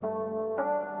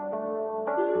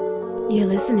You're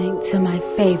listening to my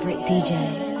favorite DJ,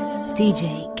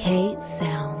 DJ K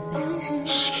Sound.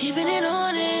 Keeping it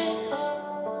honest,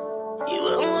 you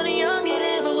wouldn't want a young kid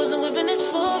if I wasn't whipping this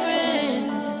foreign.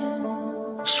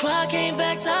 That's why I came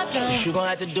back top down. You gon'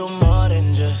 have to do more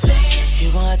than just. You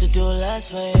gon' have to do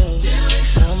less for you.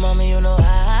 So mama, you know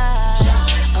I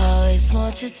always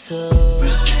want you to.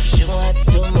 You gon' have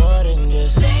to do more than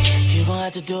just. You gon'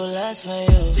 have to do less for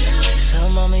you. So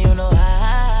mama, you know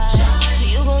so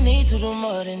you gon' need to do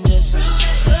more than just. You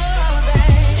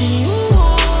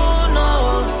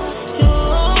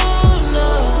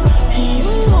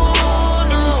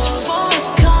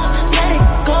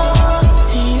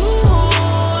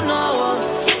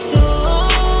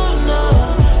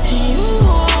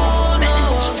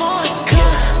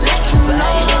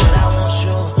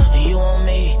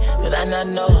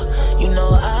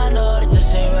know. I know that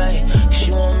this ain't right. Cause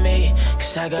you want me,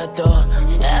 cause I got dough.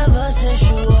 Ever since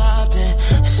you walked in,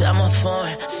 shut my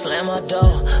phone, slam my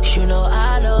door. You know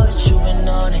I know that you been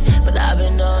on it, but I've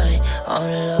been on it,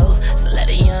 on the low. So let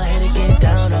a young hitter get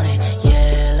down on it.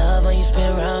 Yeah, love when you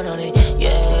spin round on it.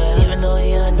 Yeah, even though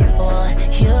you're new one,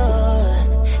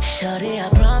 you. Shorty, I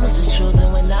promise the truth,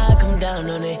 and when I come down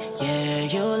on it, yeah,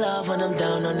 you love when I'm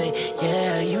down on it.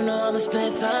 Yeah, you know I'ma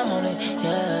spend time on it.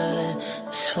 Yeah,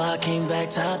 so I came back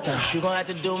top down. You gon' have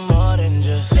to do more than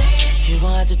just. You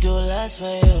gon' have to do less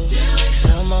for you.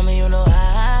 So mama, you know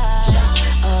I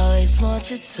always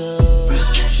want you to.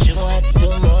 You gon' have to do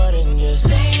more than just.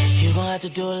 You gon' have to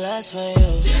do less for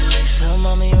you. So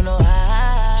mama, you know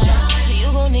so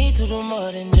you gon' need to do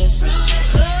more than just. You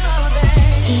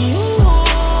know.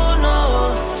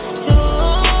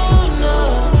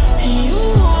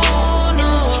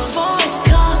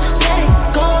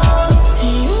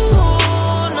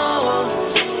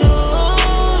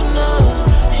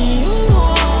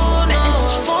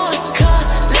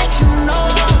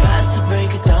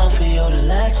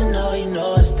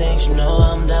 You know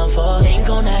I'm down for. Ain't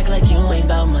gon' act like you ain't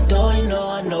bout my door. You know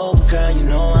I know, but girl, you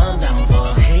know I'm down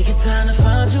for. Take your time to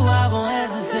find you, I won't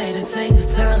hesitate to take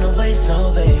the time to waste,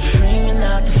 no baby. Screaming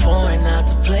out the phone, not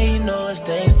to play, you know it's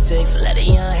things to take. So let a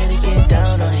young hitter get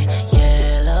down on it.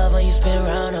 Yeah, love when you spin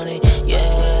round on it.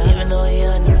 Yeah, even though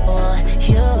you're new one,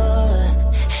 you.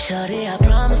 Shorty, I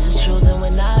promise the truth, and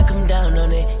when I come down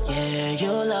on it, yeah,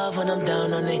 you'll love when I'm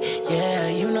down on it. Yeah,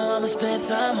 you know I'ma spend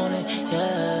time on it.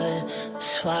 Yeah,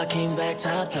 so I came back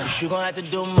top down. You gon' have to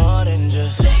do more than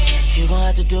just. You gon'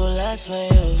 have to do less for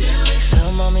you.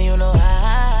 So mama, you know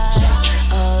I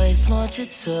always want you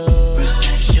to.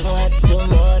 You gon' have to do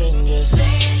more than just.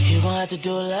 You gon' have to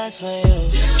do less for you.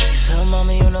 So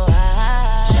mama, you know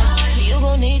so you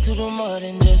gon' need to do more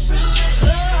than just. You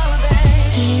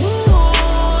know.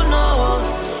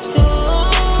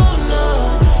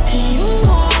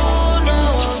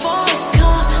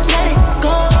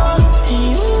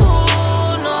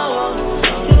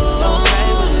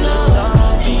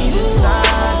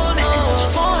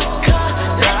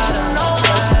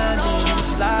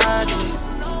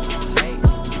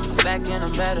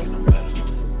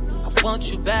 I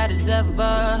want you bad as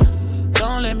ever.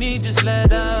 Don't let me just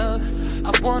let up.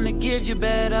 I wanna give you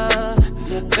better.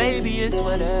 Baby, it's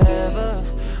whatever.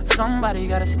 Somebody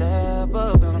gotta step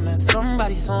up. Gonna let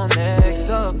somebody so I'm next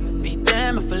up. Be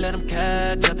damned if I let them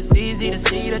catch up. It's easy to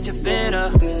see that you're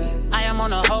fitter. I am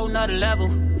on a whole nother level.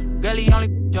 Girl, he only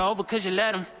you over cause you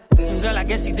let him. Girl, I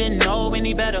guess he didn't know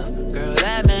any better. Girl,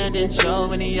 that man didn't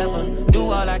show any ever. Do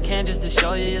all I can just to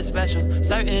show you you're special.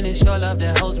 Certain it's your love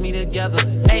that holds me together.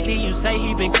 Lately you say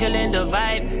he been killing the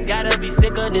vibe. Gotta be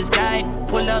sick of this guy.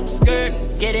 Pull up skirt,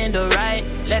 get in the right.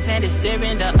 Left hand is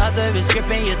steering, the other is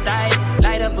gripping your thigh.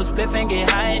 Light up a spliff and get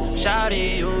high.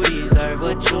 Shawty, you deserve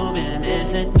what you been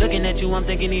missing. Looking at you, I'm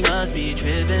thinking he must be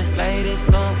tripping. Play this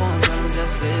song for him, tell him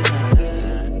just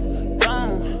listen.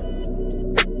 Don't.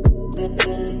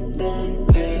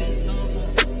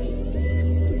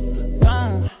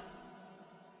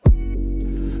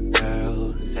 Girl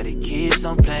said he keeps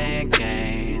on playing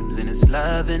games and his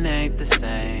loving ain't the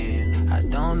same. I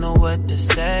don't know what to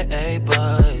say,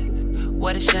 but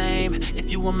what a shame.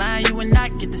 If you were mine, you would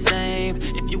not get the same.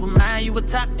 If you were mine, you would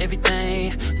top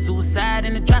everything. Suicide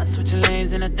in the drop, switching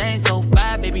lanes in a thing. So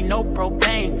fire, baby, no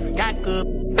propane. Got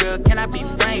good, girl, can I be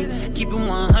framed? Keep it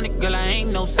 100, girl, I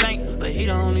ain't no saint. But he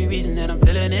the only reason that I'm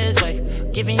feeling this way.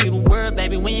 Giving you the word,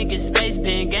 baby, when you get space.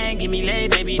 Pen gang, give me lay,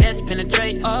 baby, that's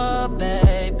penetrate. Oh,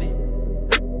 baby.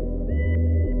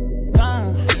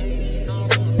 Don't.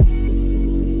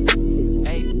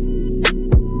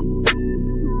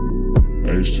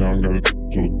 H-Town got a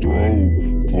so throw.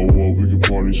 Pull up, we can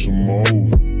party some more.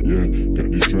 Yeah,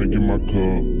 got this drink in my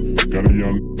cup. Got a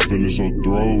young feeling so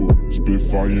throw. Spit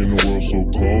fire in the world so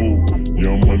cold.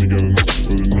 Young money got a nigga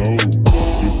feeling no.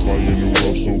 Spit fire in the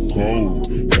world so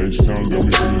cold. H-Town got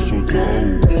me feeling so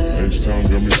throw. H-Town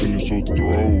got me feeling so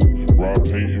throw. Rob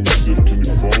paint and we sip can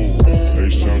it fold.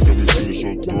 H-Town got me feeling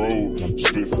so throw.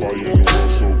 Spit fire in the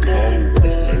world so cold.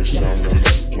 H-Town got me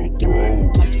so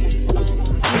throw.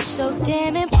 You're so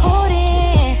damn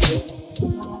important.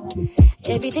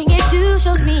 Everything you do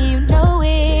shows me you know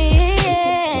it.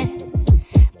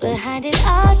 Behind it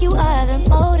all, you are the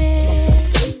motive.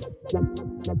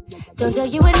 Don't tell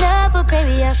you enough, but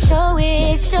baby, I'll show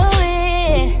it, show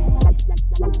it.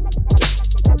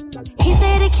 He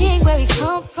say the king where he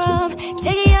come from.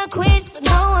 Take a young queen to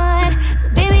no one. So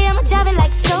baby, I'ma drive it like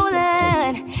it's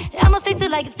stolen. I'ma fix it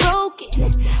like it's broken.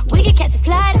 We can catch a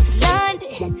flight up to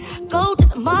London. Go to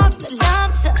the mall for the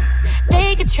lump sum.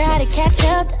 They could try to catch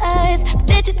up to us, but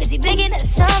they're too busy making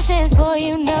assumptions. Boy,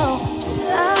 you know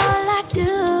all I do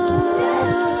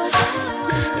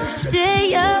is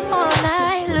stay up all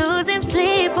night, losing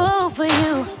sleep over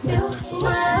you.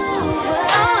 All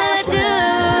I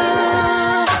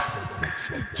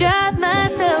do is drive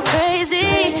myself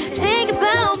crazy. Think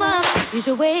about use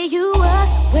the way you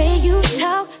walk, way you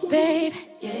talk, babe.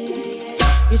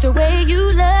 Use the way you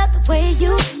love, the way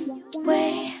you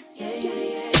way.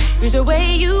 Use the way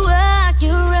you are,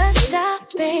 you're a star,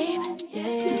 babe.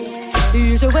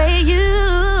 Use the way you,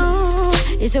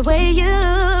 it's the way you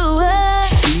are.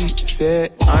 He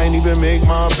said, I ain't even make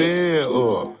my bed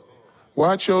up.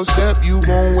 Watch your step, you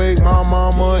gon' wake my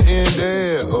mama and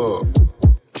dad up.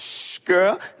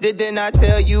 Girl, didn't I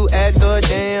tell you at the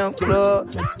damn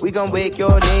club? We gon' wake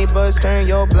your neighbors, turn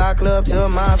your block club to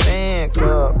my fan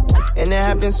club. And it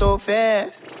happened so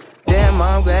fast. Damn,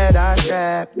 I'm glad I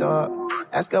strapped up.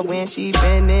 Ask her when she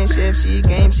finished, if she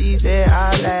came, she said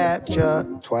I lapped ya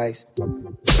twice.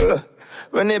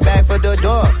 Run it back for the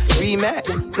door, rematch.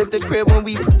 Flip the crib when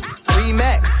we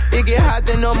rematch. It get hot,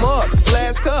 then no more.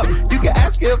 Glass cup, you can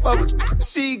ask her if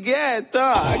she get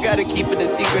I gotta keep it a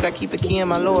secret. I keep a key in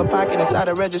my lower pocket. Inside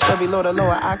the register below the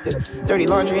lower octave. Dirty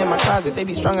laundry in my closet. They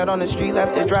be strung out on the street,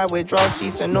 left to dry with draw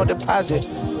sheets and no deposit.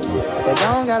 But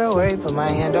don't gotta worry, put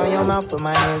my hand on your mouth, put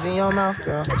my hands in your mouth,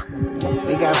 girl.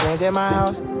 We got plans at my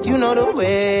house, you know the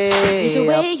way. It's the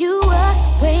way you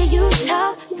walk, way you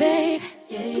talk, babe.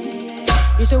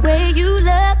 It's the way you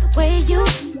love, the way you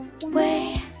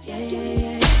way.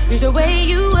 It's the way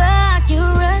you are,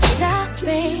 you're a star,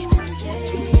 babe.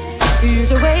 It's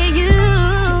the way you,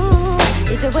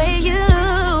 it's the way you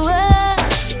are.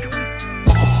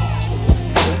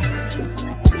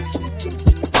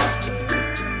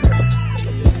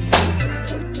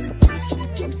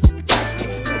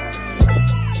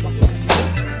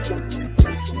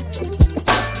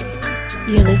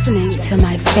 You're listening to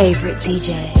my favorite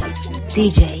DJ,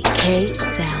 DJ K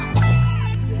Sound.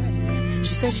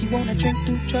 She said she wanna drink,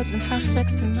 do drugs, and have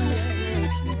sex tonight.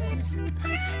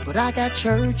 But I got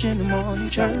church in the morning,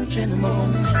 church in the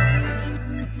morning.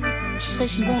 She said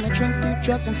she wanna drink, do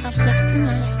drugs, and have sex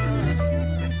tonight.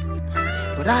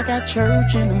 But I got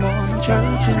church in the morning,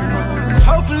 church in the morning.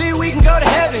 Hopefully we can go to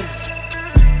heaven,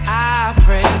 I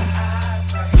pray.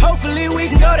 Hopefully we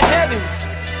can go to heaven,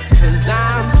 'cause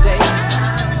I'm staying.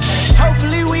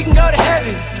 Hopefully we can go to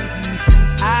heaven,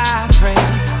 I pray.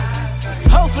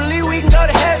 Hopefully we can go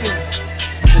to heaven,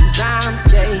 'cause I'm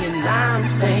staying, I'm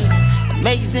staying.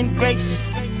 Amazing grace.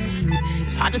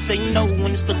 It's hard to say no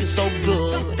when it's looking so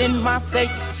good in my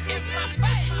face.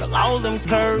 Cause all them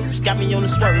curves got me on the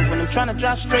swerve when I'm trying to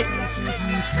drive straight.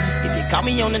 If you caught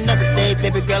me on another day,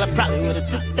 baby girl, I probably would've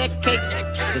took that cake.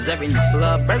 Cause every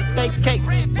blood birthday cake.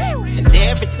 And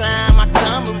every time I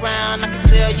come around, I can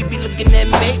tell you be looking at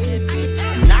me.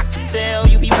 And I can tell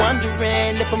you be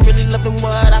wondering if I'm really loving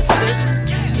what I say.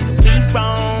 It'll be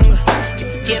wrong if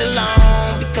we get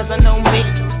along, because I know me.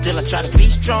 Still I try to be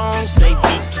strong, say B,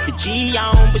 keep the G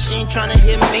on, but she ain't tryna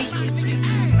hear me.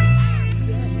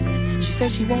 She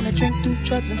said she wanna drink, do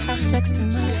drugs, and have sex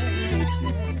tonight.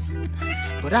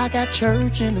 But I got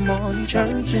church in the morning,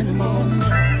 church in the morning.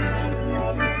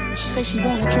 She said she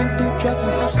wanna drink, do drugs,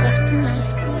 and have sex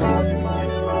tonight.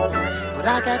 But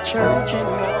I got church in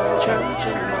the morning, church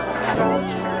in the morning,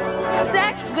 church in the morning.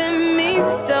 Sex with me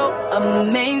so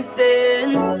amazing.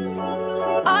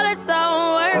 All that's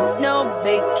all work, no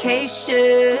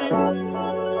vacation.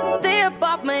 Stay up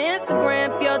off my Instagram,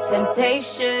 pure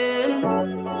temptation.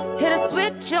 Hit a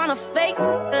switch on a fake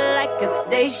like a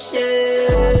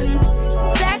station.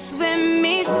 Sex with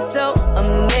me so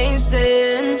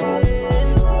amazing.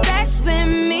 Sex with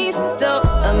me so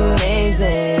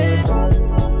amazing.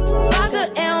 Vodka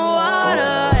and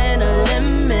water and a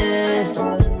lemon.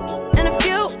 And a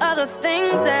few other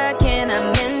things that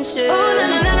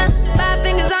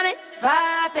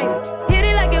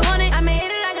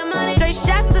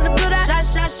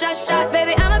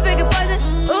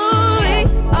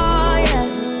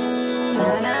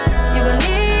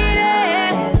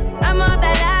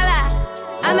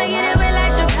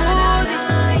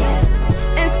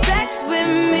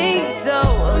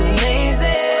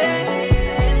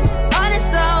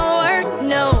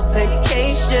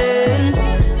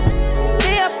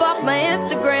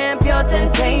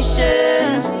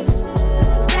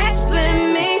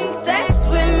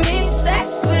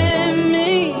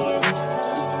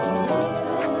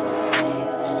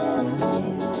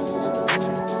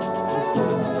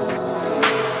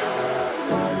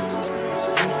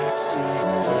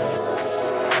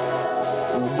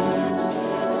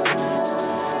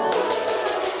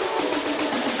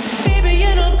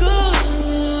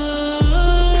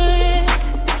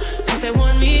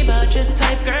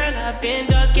been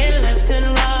ducking left and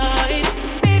right.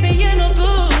 Baby, you're no good.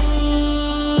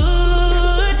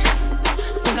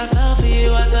 Think I fell for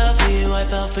you, I fell for you, I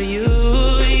fell for you.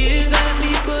 You got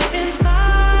me putting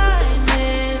time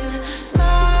in.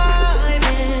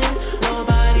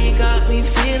 Nobody got me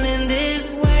feeling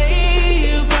this way.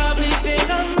 You probably think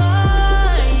I'm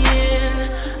lying.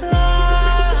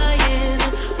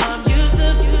 I'm used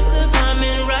to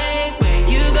coming right where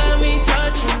you got me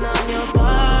touching on your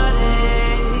body.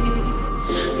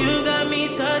 You got me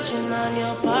touching on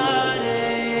your body.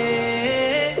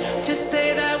 To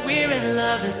say that we're in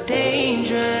love is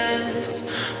dangerous,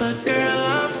 but girl,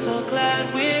 I'm so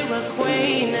glad we're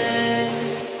acquainted.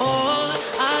 Oh,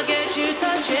 I'll get you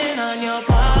touching on your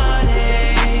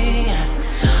body.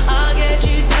 I'll get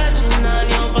you touching on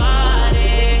your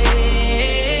body.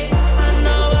 I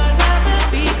know I'd rather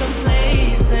be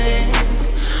complacent,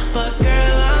 but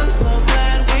girl, I'm so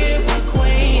glad we're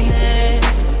acquainted.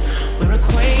 We're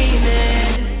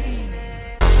acquainted.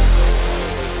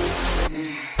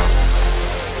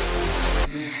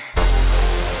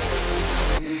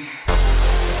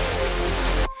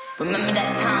 Remember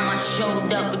that time I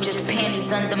showed up with just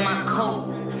panties under my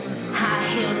coat? High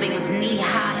heels, they was knee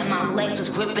high and my legs was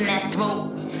gripping that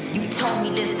throat. You told me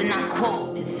this and I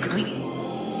quote, cause you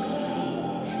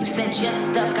said your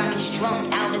stuff got me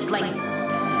strung out. It's like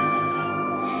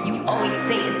you always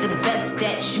say it's the best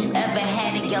that you ever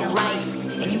had in your life,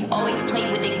 and you always play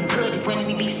with it good when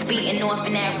we be speeding off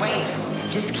in that race.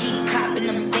 Just keep copping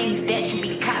them things that you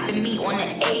be copping me on the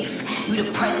 8th. You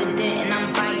the president and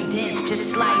I'm Biden.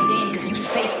 Just slide in cause you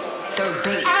safe, third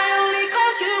base. I only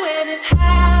call you when it's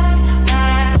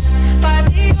half-past 5.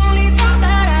 The only time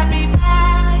that I be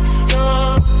by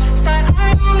your side. I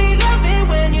only love it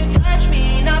when you touch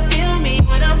me, not feel me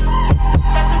when I'm.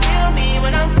 That's a real me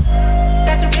when I'm.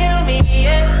 That's a real me,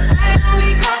 yeah. I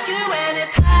only call you when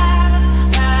it's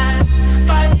half-past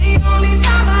 5. The only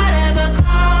time I'd ever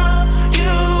call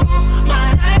you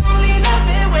mine. I only love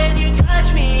it when you touch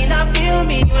me, not feel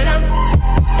me when I'm.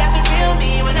 That's a real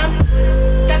me when I'm.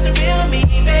 That's a real me,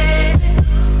 babe.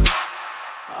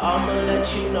 I'ma let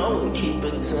you know and keep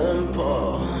it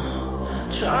simple.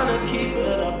 Tryna keep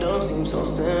it up don't seem so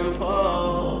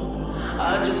simple.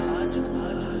 I just,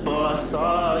 boy, I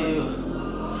saw you,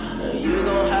 and you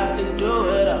gon' have to do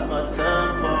it at my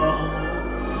tempo.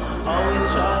 Always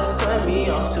try to send me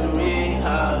off to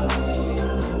rehab.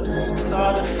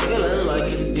 Started feeling like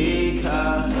it's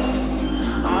decaf.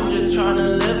 I'm just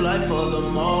tryna live life for the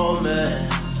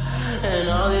moment, and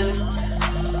all this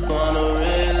wanna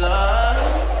realize.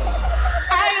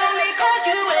 I only call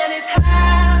you when it's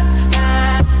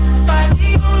half-past 5.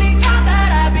 The only time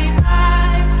that I be by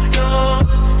your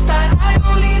side. I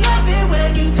only love it when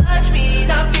you touch me,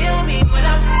 not feel me when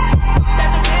I'm.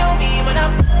 That's a real me when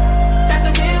I'm. That's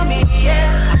a real me, yeah.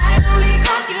 I only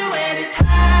call you when it's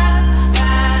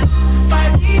half-past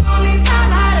 5. The only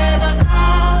time I'd ever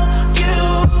call you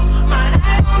mine.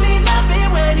 I only love it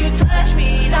when you touch me,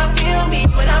 not feel me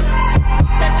when I'm.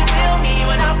 That's a real me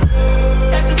when I'm.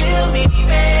 That's a real me,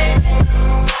 babe.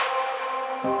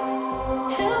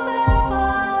 Hills have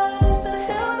eyes, the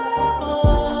hills have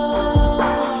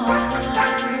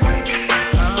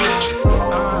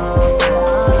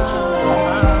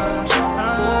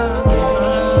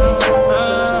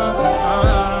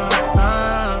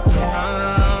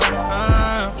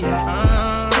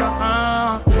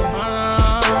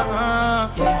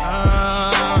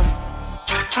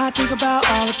I think about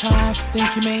all the time,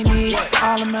 think you may need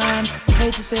all of mine.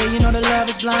 Hate to say, you know that love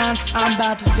is blind. I'm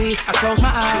about to see, I close my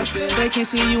eyes, they can't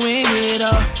see you in here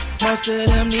though. Most of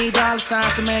them need dollar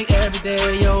signs to make every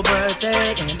day your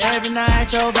birthday and every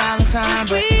night your Valentine.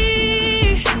 But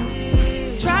we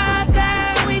tried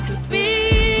that we could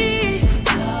be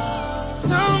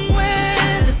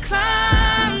somewhere the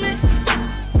climate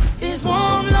is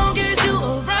warm long as you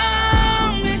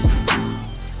around me.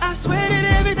 I swear that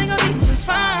everything will be just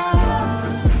fine.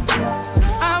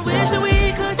 I wish that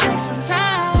we could take some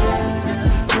time.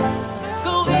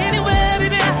 Go anywhere,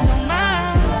 baby, I don't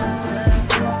mind.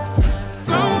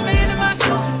 Grown man in my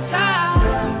suit and tie.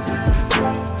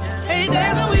 Hey,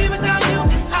 there's no way without you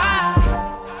and I.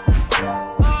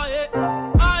 Oh yeah,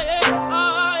 oh yeah,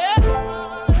 oh yeah.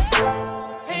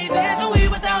 Hey, there's no way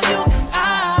without you and I.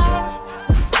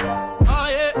 Oh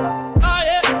yeah, oh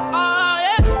yeah, oh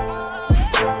yeah.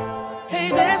 Hey,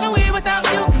 there's no way without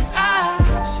you and I.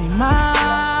 See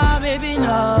my baby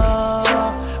know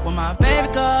when my baby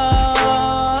go,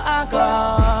 I go.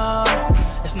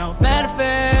 There's no better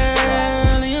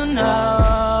feeling, you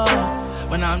know,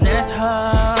 when I'm next to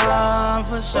her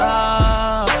for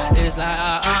sure. It's like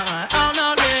oh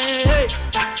no, hey,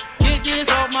 get this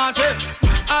off my chest.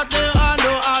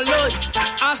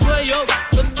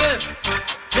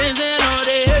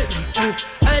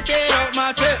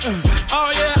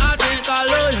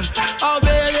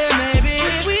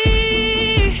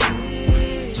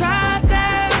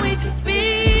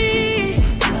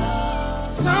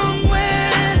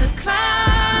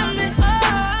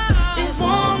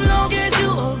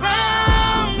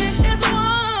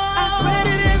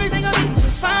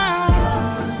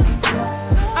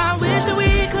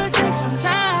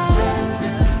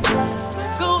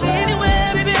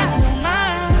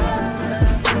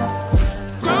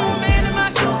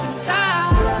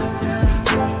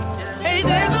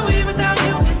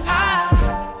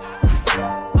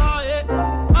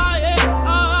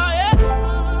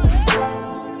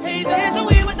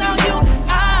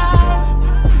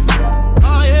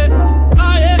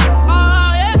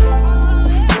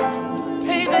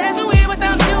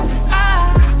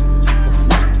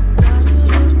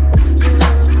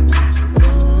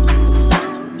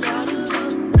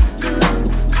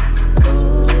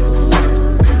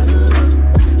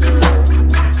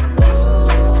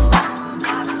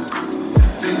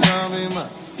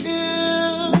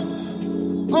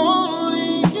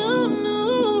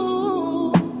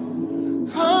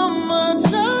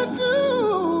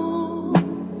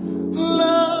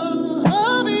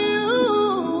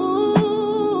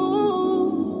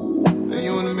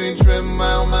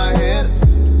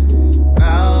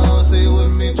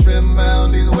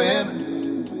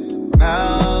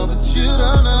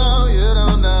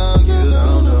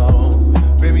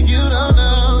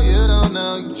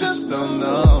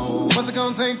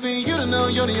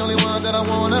 you're the only one that I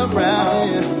want around,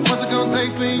 yeah. What's it gonna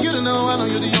take for you to know? I know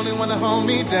you're the only one to hold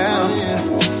me down, yeah.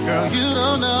 Girl, you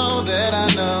don't know that I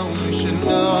know. You should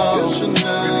know. You should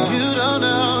know. Girl, you don't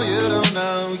know. You don't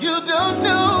know. You don't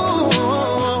know.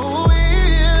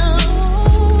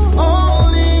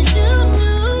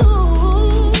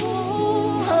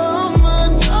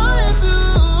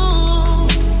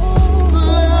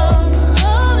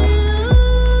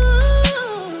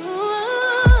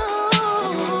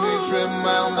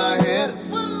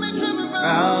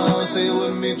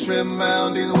 Trip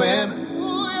around these women.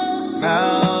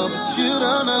 No, but you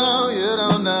don't know, you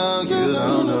don't know, you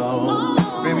don't know.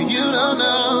 Baby, you don't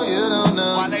know, you don't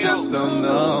know, just don't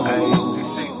know. Hey,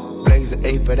 blaze an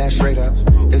 8 for that straight up.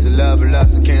 Is it love or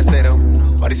lust? I can't say though.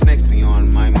 All these snakes be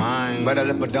on my mind. But I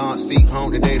left my dawn seat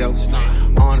home today though.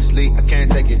 Honestly, I can't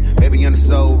take it. Baby, you're the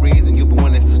sole reason you been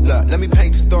winning. Look, let me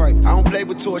paint the story. I don't play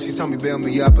with toys. She told me build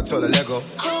me up. I told her let go.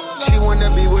 She wanna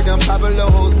be with them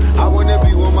Papalos. I wanna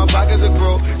be with my pockets of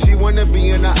grow. She wanna be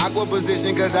in an awkward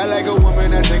position. Cause I like a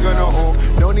woman that think on her own.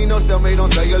 Don't need no cellmate,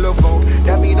 don't sell your little phone.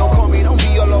 That mean don't call me, don't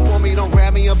be all up on me. Don't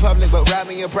grab me in public, but grab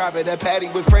me in private. That Patty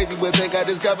was crazy, but think I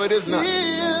discovered this nothing.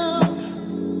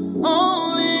 If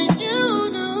only you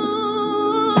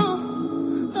knew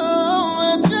how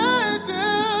much I do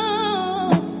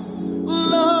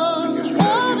love you.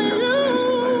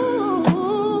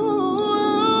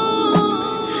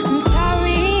 I'm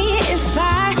sorry if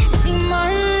I seem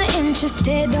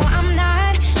uninterested, or I'm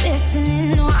not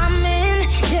listening, or I'm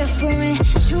indifferent.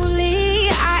 Truly,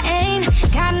 I ain't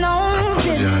got no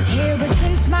business here, but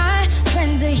since my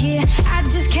friends are here, I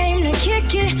just came to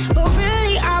kick it. But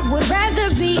really, I would rather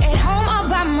be at home all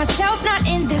by myself, not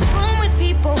in this room with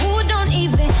people who don't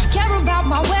even care about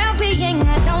my well-being.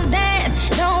 I don't dance,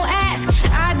 don't ask,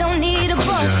 I don't need a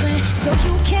boyfriend, so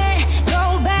you can't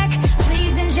go back.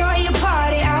 Please enjoy your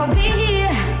party, I'll be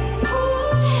here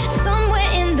somewhere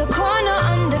in the corner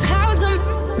under clouds. I'm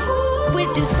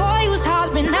with this boy who's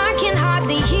hollering, I can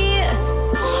hardly hear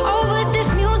over this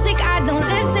music I don't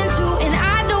listen to, and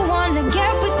I don't wanna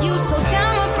get with you, so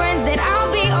tell my friends that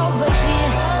I'll be over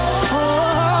here.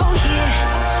 Oh yeah,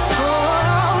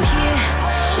 oh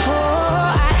yeah,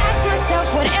 oh, I ask myself,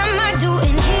 what am I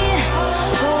doing here?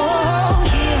 Oh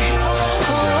yeah,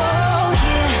 oh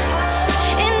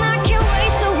yeah, and I can't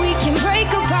wait so we can break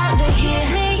apart to hear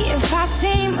me if I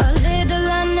seem a little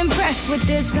unimpressed with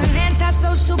this. An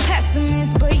antisocial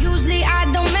pessimist, but usually I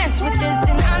don't mess with this,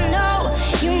 and I know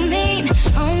you mean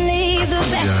only the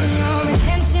best, and your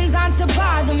intentions aren't to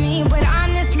bother me, but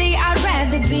honestly I'd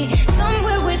rather be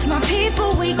somewhere with my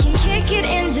people. We can kick it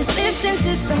and just listen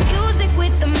to some music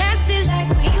with the message like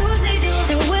we usually do,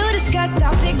 and we'll discuss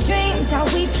our big dreams, how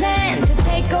we plan to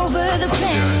take over the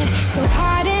planet. So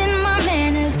pardon my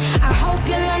manners, I hope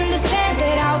you'll understand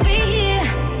that I'll be here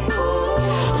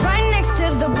right next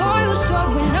to the boy who's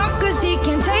throwing up, cause he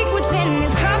can't take what's in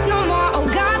his cup no more. Oh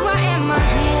God, why am I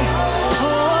here?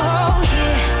 Oh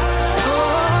yeah,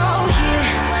 oh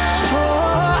yeah,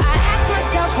 oh, I ask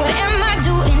myself, what am I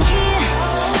doing here?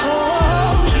 Oh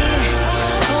yeah,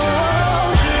 oh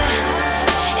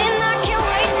yeah, and I can't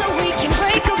wait so we can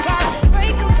break apart,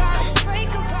 break apart,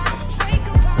 break apart, break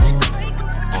apart, break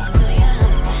apart.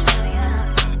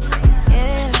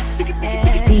 Yeah,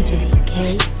 DJ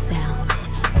K Sound.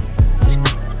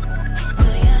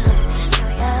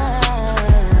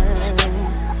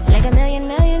 Like a million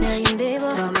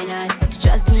people told me not to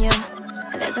trust in you.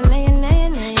 There's a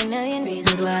million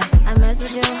reasons why I mess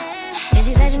with you. And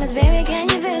she said, "Miss Baby, can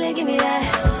you feel it? Give me that.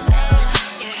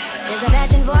 There's a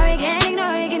passion for it, can't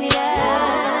ignore it. Give me that.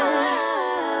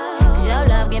 'Cause your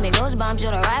love give me goosebumps.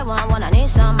 You're the right one when I need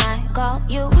some. I call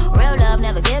you. Real love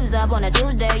never gives up on a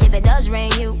Tuesday. If it does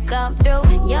rain, you come through.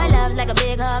 Your love's like a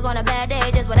big hug on a bad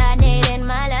day, just what I need in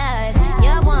my life.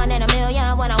 You're one in a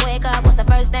million. When I wake up, what's the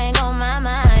first thing on my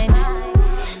mind?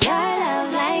 Your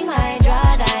love's like my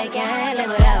drug, I can't live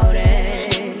without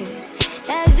it.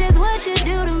 That's just what you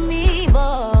do to me,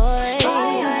 boy.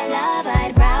 For your love,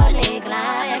 I'd proudly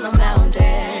climb a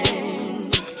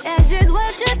mountain. That's just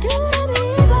what you do to me,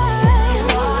 boy. You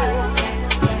are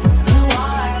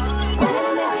one in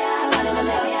a million, one in a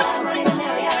million, one in a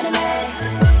million to me.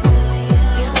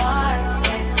 You are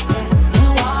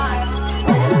one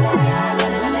in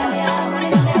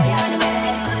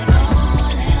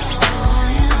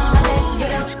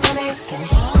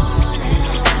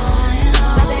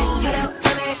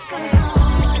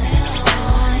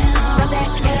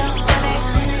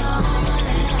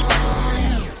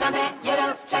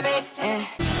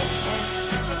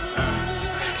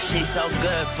so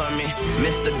good for me.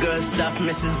 Mr. Good Stuff,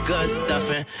 Mrs. Good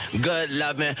Stuffing, good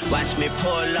loving. Watch me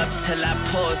pull up till I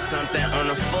pull something on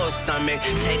a full stomach.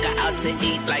 Take her out to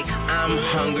eat like I'm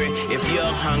hungry. If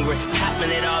you're hungry,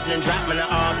 popping it off, then dropping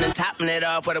it off, then topping it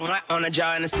off with a whack on the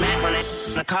jar and a smack on it.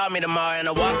 Now call me tomorrow and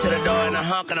I walk to the door and a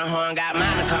honk on the horn. Got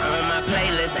Monica on my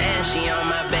playlist and she on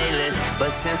my baylist.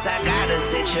 But since I got a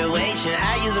situation,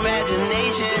 I use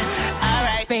imagination.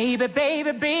 Alright, baby,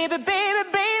 baby, baby, baby,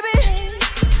 baby.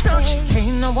 Don't you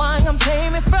ain't no one gonna play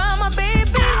me from my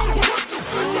baby.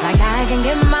 Like I can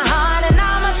give my heart and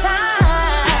all my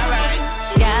time.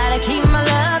 Gotta keep my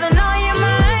love and all your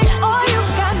mind. Oh, you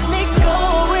got me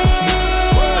going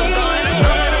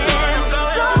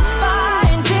so far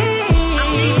and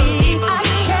deep. I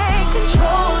can't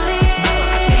control it.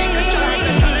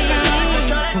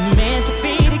 We're meant to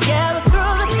be together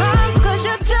through the times, 'cause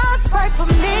you're just right for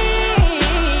me.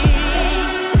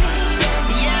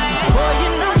 Boy, you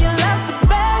know your love's the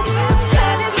best,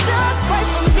 and it's just right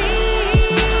for me.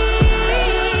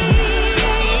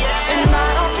 And I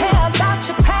don't care about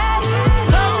your past,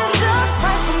 'cause you're just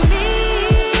right for me.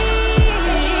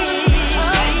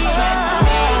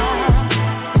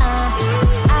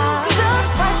 Just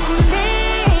right for me.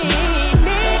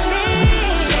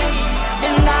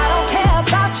 And I don't care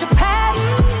about your past.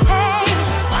 Hey,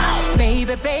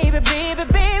 baby, baby, baby,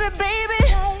 baby, baby.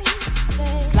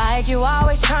 It's like you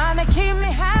always trying to keep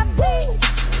me happy.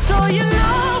 So you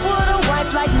know what a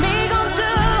wife like me gon'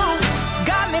 do.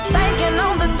 Got me thinking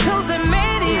on the two that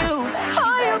made you.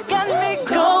 Oh, you got me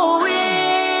going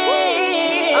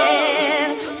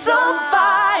so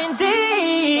far and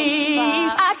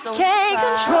deep. I can't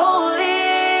control it.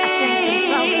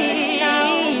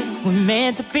 We're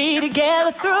meant to be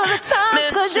together through the times,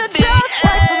 'cause you're just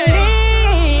right for me.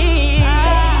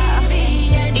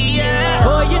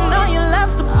 Boy, you know your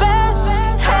love's the best,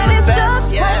 and it's just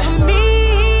right for me.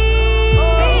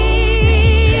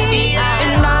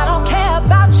 And I don't care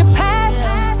about your past,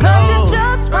 'cause you're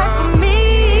just right for me.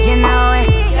 You know it.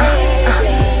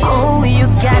 Oh, you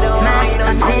got my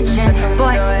attention.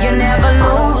 Boy, you never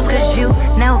lose, 'cause you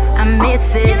know I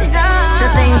miss it. The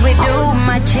things we do,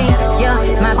 my king, you're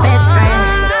my best friend.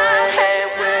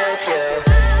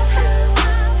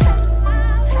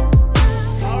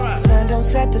 Sun don't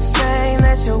set the same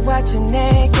unless you're watching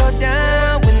it go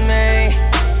down with me.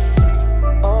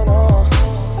 Oh no,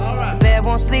 the bed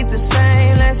won't sleep the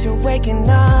same unless you're waking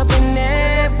up in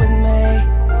it with me.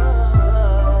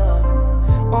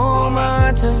 Oh, my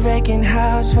heart's a vacant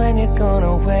house when you're gone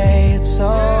away. It's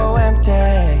so empty,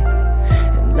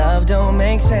 and love don't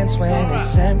make sense when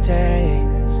it's empty.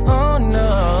 Oh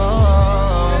no,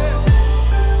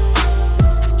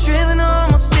 I've driven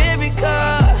almost every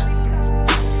car.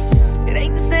 It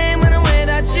ain't the same when I'm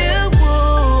without you.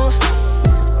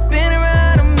 I've been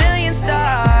around a million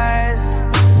stars.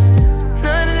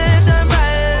 None of them shine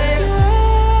brighter than you.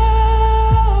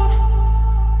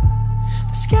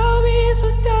 The sky will be so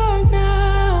dark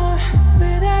now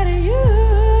without you.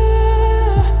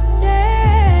 Yeah,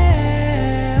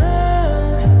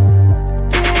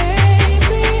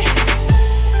 baby.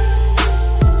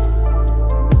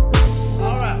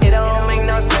 It don't make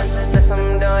no sense unless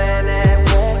I'm doing it.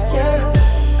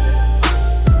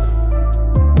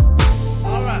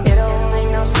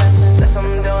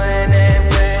 I'm doing it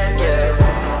with you.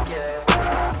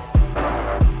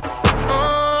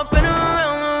 Oh, been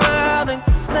around the world, ain't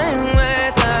the same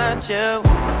without you.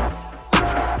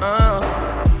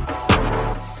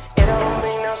 It don't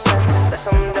make no sense unless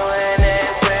I'm doing it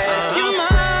with you. You're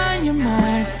mine, you're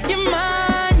mine, you're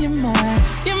mine, you're mine,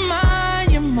 you're mine,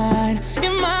 you're mine,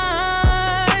 you're mine,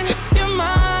 you're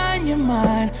mine, you're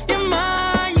mine, you're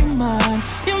mine, you're mine,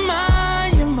 you're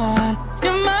mine, you're mine,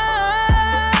 you're mine.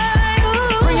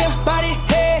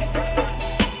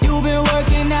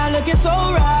 Looking so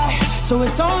right, so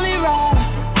it's only right.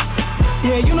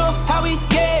 Yeah, you know how we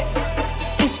get.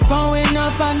 It's growing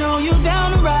up, I know you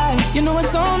down to ride. You know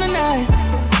it's on tonight.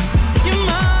 You're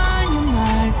mine, you're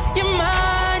mine, you're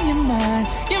mine, you're mine,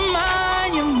 you're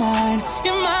mine, you're mine,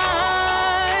 you're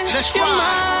mine. You're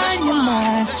mine, you're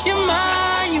mine, you're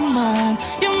mine, you're mine,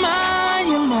 you're mine,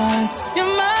 you're mine,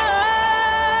 you're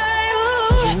mine.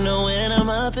 Ooh. you know when I'm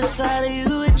up inside of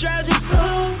you, it drives you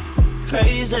so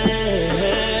crazy.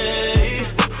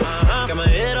 Got my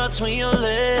head on between your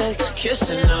legs,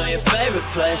 kissing on your favorite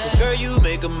places. Girl, you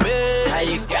make a mess. How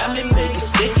you got me making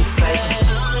sticky faces.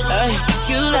 Hey,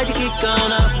 you like to get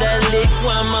gone off that lick.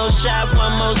 One more shot,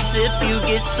 one more sip. You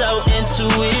get so into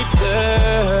it,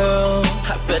 girl.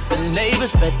 I bet the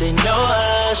neighbors bet they know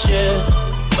us, yeah.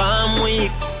 Bomb when you,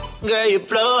 girl, you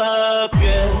blow up,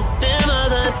 yeah. Them other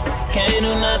other can't do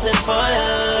nothing for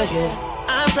you, yeah.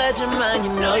 I'm glad you're mine,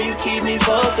 you know you keep me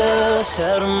focused.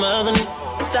 Tell them other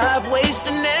stop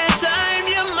wasting their time.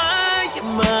 You're mine, you're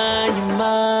mine, you're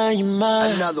mine, you're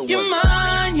mine. Another one. You're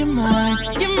mine, you're mine,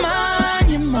 you're mine,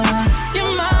 you're mine, you're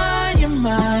mine, you're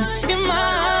mine, you're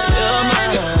mine. You're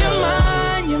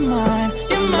mine, you're mine,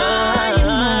 you're mine, you're mine,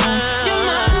 you're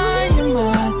mine, you're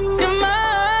mine, you're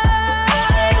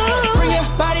mine. Bring your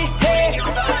body here.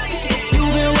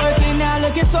 You've been working out,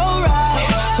 looking so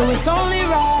right, so it's only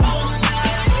right.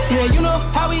 Yeah, you know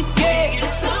how we get.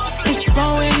 It's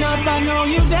growing up, I know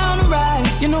you down to ride.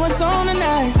 You know it's on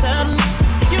tonight.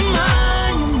 You're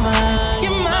mine, you're mine,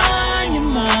 you're mine, you're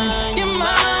mine, you're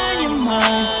mine, you're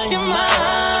mine, you're mine.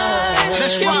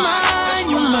 You're mine,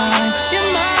 you're mine, you're mine, you're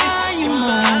mine, you're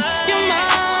mine, you're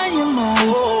mine, you're mine.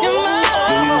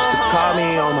 You used to call me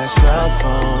on my cell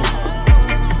phone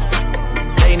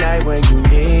late night when you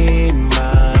need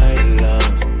my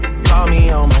love. Call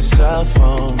me on my cell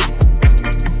phone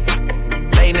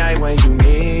late night when you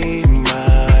need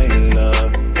my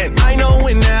love. And I know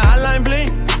when that hotline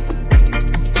blink,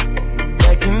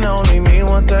 that can only mean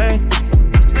one thing.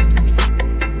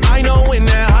 I know when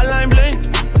that hotline blink,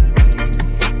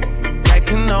 that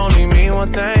can only mean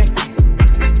one thing.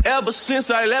 Ever since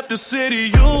I left the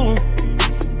city, you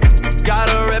got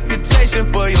a reputation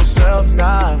for yourself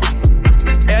now.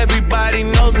 Everybody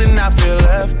knows and I feel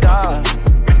left out.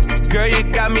 Girl, you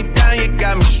got me down, you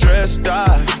got me stressed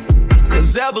out.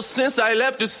 Cause ever since I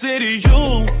left the city,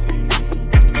 you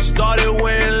started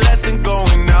wearing less and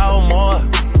going out more.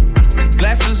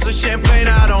 Glasses of champagne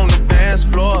out on the dance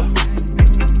floor.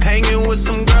 Hanging with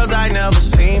some girls I never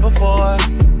seen before.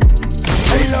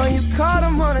 I know you called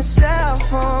them on a cell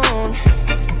phone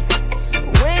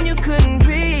when you couldn't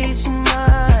reach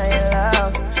my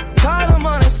love. Called them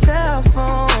on a cell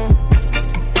phone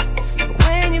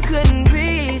when you couldn't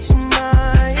reach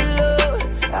my love.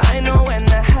 I know when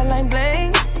the hotline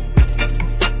bling,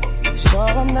 so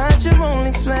I'm not your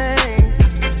only flame.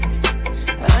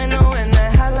 I know when the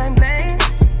hotline bling,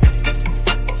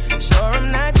 sure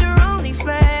I'm not your only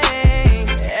flame.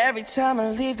 Every time I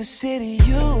leave the city,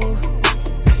 you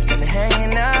been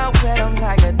hanging out with them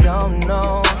like I don't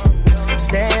know.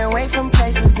 Stay away from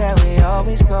places that we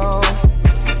always go.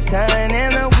 Telling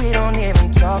him that we don't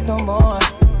even talk no more.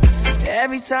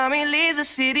 Every time he leaves the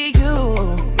city,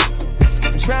 you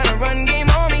trying to run game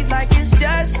on me like it's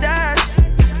just us.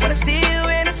 Wanna see you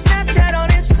in a Snapchat on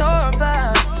his tour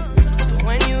bus. So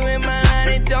when you in my line,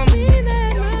 it don't mean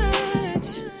that much.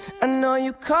 I know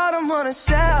you called him on a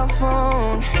cell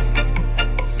phone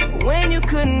when you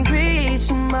couldn't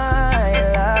reach my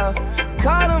love.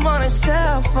 Called him on a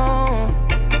cell phone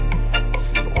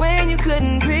when you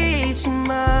couldn't reach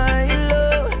my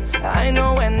love. I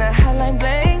know when the hotline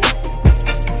bling,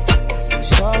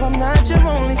 so I'm not your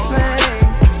only flame.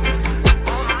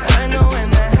 I know when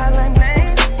the hotline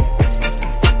bling,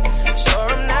 sure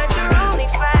I'm not your only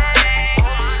flame.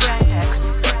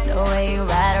 The way you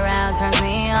ride around turns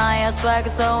me on. Your swag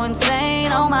is so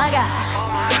insane. Oh my God,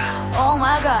 oh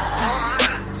my God.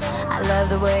 I love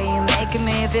the way you're making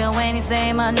me feel when you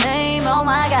say my name. Oh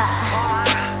my God,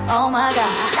 oh my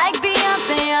God. Like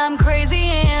Beyonce, I'm crazy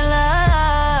in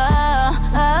love.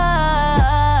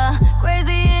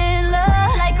 Crazy in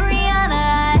love. Like Rihanna,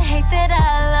 I hate that I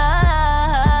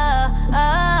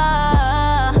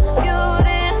love you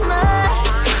this much.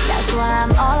 That's why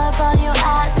I'm all up on your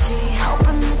IG,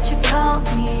 hoping that you call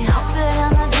me. Hope that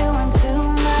I'm not doing too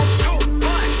much.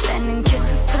 Sending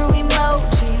kisses through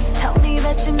emojis, tell me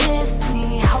that you miss me.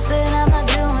 Hope that I'm not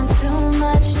doing too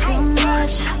much, too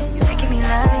much. You're making me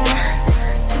love you.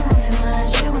 Doing too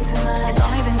much, doing too much. It's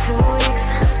only been 2 weeks.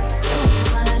 Doing too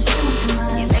much, doing too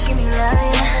much. You're making me love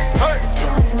you.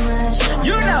 Doing too much, doing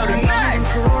You too know much. the It's only name.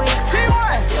 been 2 weeks.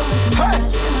 T1. Doing too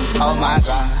much, doing too Oh my much.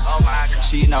 God,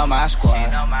 she know my squad.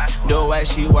 The way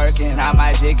she working, I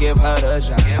might just give her the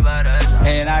job.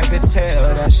 And I could tell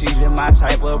that she just my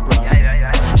type of bro.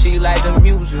 She like the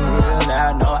music real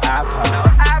loud, no iPod.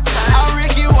 I'm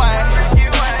Ricky Wayne,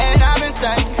 and I've been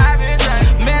thinking,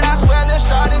 man, I swear this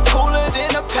shawty cooler than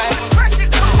the paint.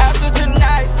 After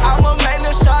tonight, I'ma make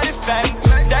the shawty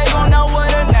famous. They gon' know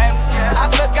what her name is. I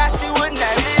forgot she would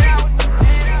name it.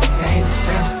 Ain't no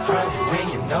sense in front when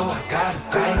you know I got a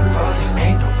thing for you.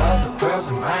 Ain't no other girls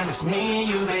in mind, it's me and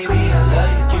you, baby. I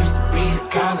love you. Used to be the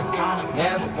kind of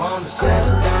never wanna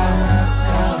settle down.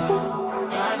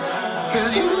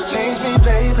 Cause you changed me,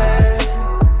 baby.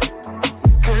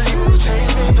 Cause you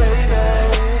changed me, baby.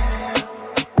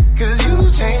 Cause you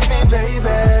changed me,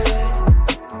 baby.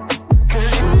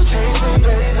 Cause you changed me,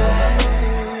 baby.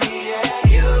 Yeah,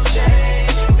 you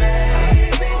changed me,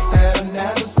 baby. Said I'll never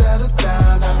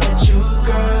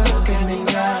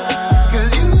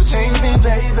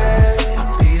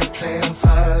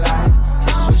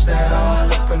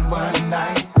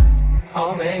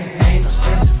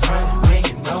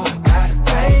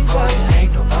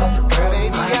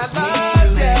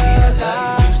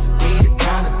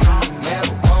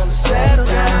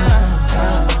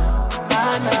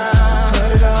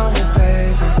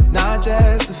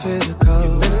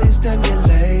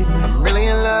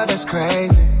that's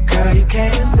crazy. Girl, you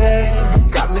can't say.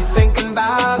 Got me thinking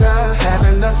about us,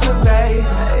 having us some babies.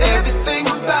 Everything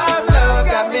about love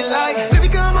got me like, baby,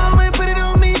 come on and put it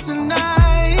on me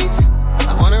tonight.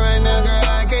 I want it right now, girl,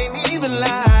 I can't even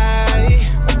lie.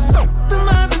 Fuck them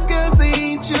other girls, they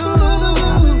ain't you.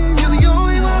 You're the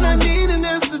only one I need, and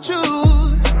that's the truth.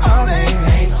 Oh, baby,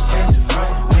 ain't no sense in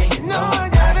front when you know I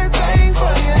got a thing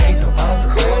for you. Ain't no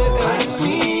other girls that like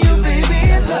me, you, baby,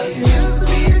 I love you. Used to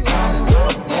be the kind of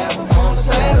girl that never wanna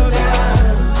settle down.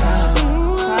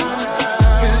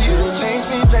 Cause you changed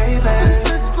me, baby. Been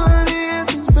searching for the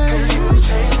answers, baby. You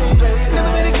changed me, baby.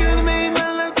 Never been a girl that made my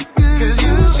life as good. Cause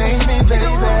you changed me, baby.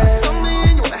 You want something,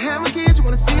 you wanna have a kid, you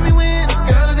wanna see me win.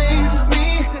 Girl, it ain't just me.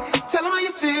 Tell them how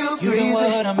you feel, You breezy. know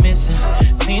what I'm missing,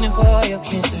 fiending for your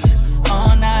kisses.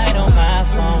 All night on my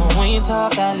phone, when you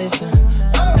talk I listen.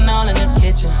 And all in the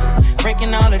kitchen,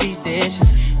 breaking all of these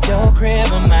dishes. Your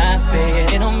crib or my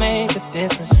bed, it don't make a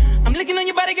difference. I'm looking on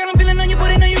your body, girl, I'm feeling on your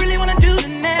body. Know you really wanna do the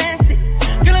nasty.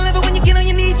 Girl, I love it when you get on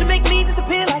your knees, you make me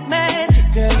disappear like magic.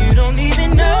 Girl, you don't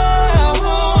even know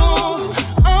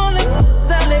all the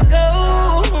I let go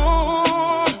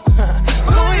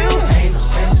for you. Ain't no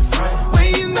sense in front when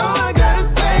you know I got a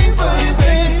thing for you,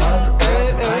 baby.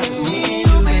 Just me and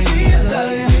you, baby, I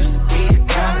love you. Used to be the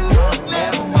kind of girl that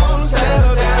never wanna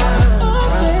settle down.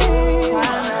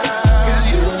 Cause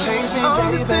you changed me, baby.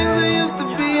 All the things I used to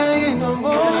be, I ain't no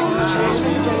more. You changed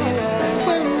me, baby.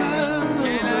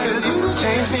 Cause you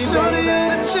changed me, baby. Shorty, you're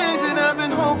the change that I've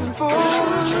been hoping for. You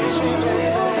changed me, baby.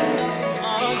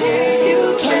 You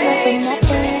Came up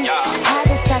for nothing. Had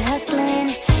to start hustling.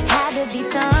 Had to be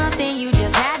something. You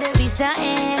just had to be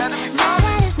stunting. Mad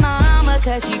at his mama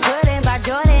cause she couldn't buy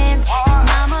Jordans. His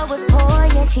mama was poor,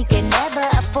 yeah, she could never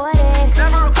afford it.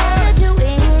 Gotta do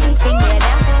anything, yeah,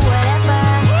 down for whatever.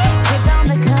 Kids on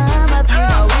the come up, you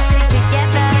know we stick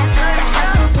together. The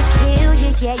hustle to kill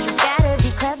you, yeah, you gotta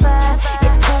be clever.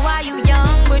 It's cool while you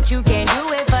young, but you can't do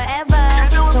it forever.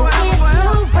 So if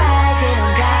you ride, then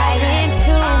I'm riding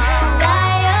too.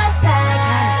 By your side,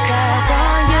 kinda stuck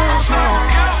on you.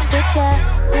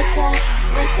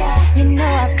 With ya, you know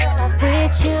I fuck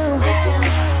with you.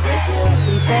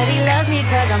 He said he loves me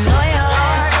cause I'm loyal.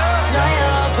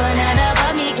 But not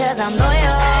above me cause I'm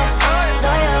loyal.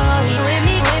 He with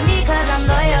me cause I'm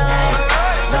loyal.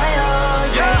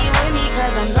 Yeah, he with me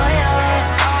cause I'm loyal.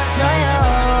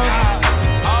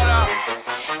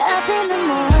 Up in the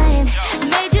morning,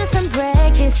 made you some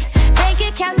breakfast. Bank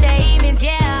account statements,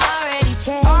 yeah, I already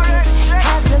checked it.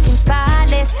 House looking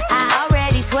spotless, I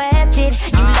already swept it.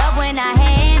 You love when I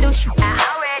handle shit, I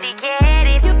already get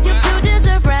it. You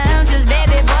deserve rounds, cause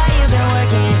baby boy, you've been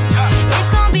working. It's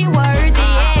gonna be worth it,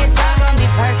 yeah, it's all gonna be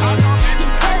perfect. He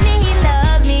tells me he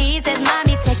loves me, he says,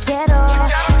 mommy, te quiero.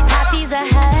 Papi's a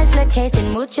hustler, chasing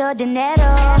mucho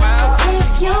dinero. So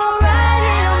if you're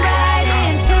riding, I'm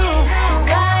riding too.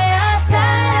 By your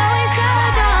side, always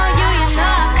stuck on you, you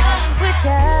know. With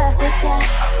ya.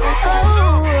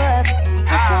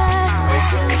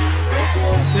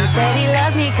 He said he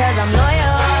loves me cause I'm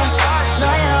loyal.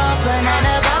 But not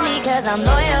above me cause I'm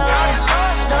loyal.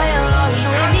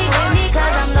 He with me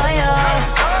cause I'm loyal.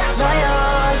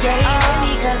 Yeah, he with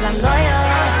me cause I'm loyal.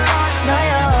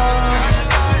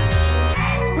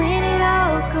 When it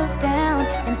all goes down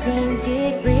and things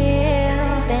get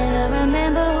real, better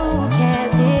remember who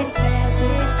kept it.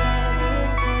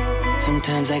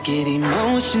 Sometimes I get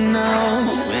emotional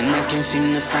when I can't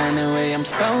seem to find the way I'm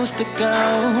supposed to go.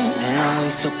 And all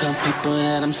these so-called people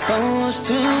that I'm supposed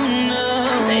to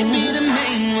know, they be the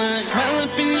main ones, smile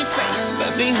up in your face,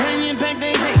 but behind your back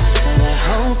they hate. So I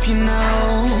hope you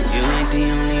know, you ain't the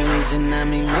only reason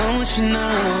I'm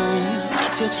emotional. My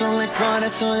tears flow like water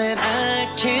so that I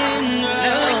can grow.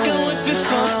 Now let go as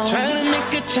before, trying to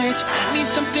make a change, I need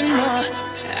something more.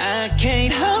 I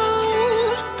can't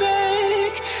hold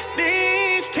back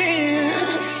these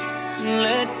tears,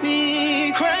 let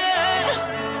me cry.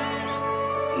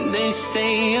 They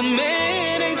say a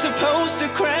man ain't supposed to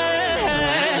cry. So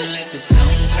I'ma let the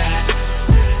sun cry,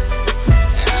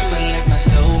 I'ma let my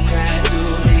soul cry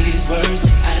through these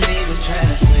words. I never try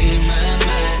to free my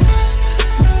mind.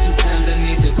 Sometimes I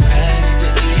need to cry to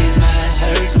ease my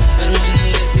hurt. But when I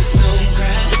let the sun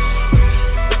cry,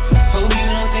 hope you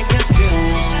don't think I still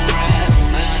won't ride for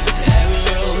mine. Every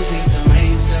rose needs some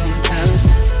rain sometimes,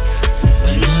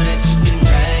 but know that you can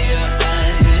dry your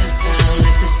eyes this time.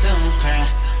 Let the sun cry.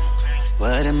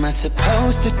 What am I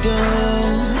supposed to do?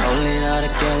 Hold it all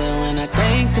together when I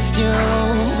think of you.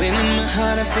 When in my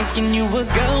heart I'm thinking you were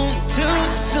gone too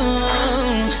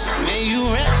soon. May you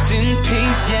rest in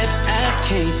peace, yet I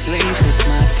can't sleep. It's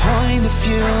my point of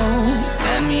view,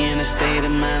 got me in a state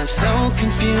of mind, I'm so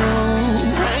confused.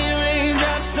 Rain,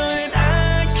 raindrops so that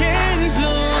I can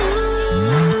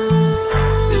bloom.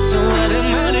 So what am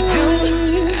I to do?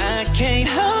 I can't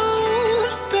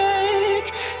hold back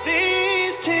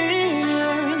these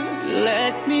tears.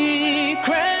 Let me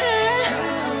cry.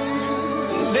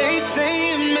 They say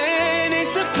a man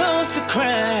ain't supposed to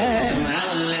cry. So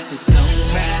I'ma let the soul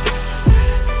cry.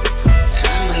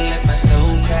 I'ma let my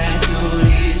soul cry through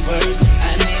these words.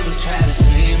 I never try to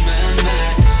free my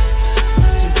mind.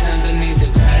 Sometimes I need to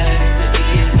cry just to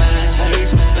ease my hurt.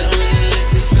 But when I let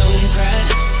the soul cry,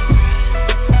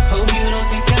 hope you don't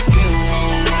think I still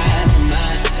won't ride for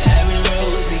mine. Every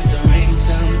rose needs a ring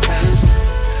sometimes.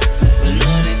 But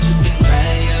know that you can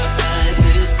cry your eyes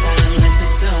this time. Let the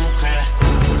soul cry.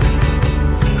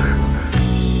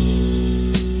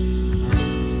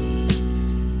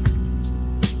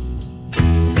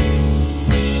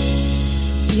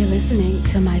 You're listening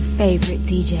to my favorite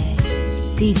DJ,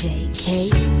 DJ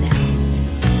K-Sound.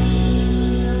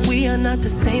 We are not the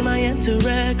same, I am too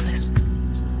reckless.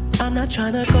 I'm not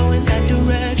trying to go in that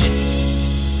direction.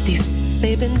 These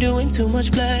they've been doing too much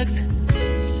flexing,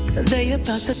 and they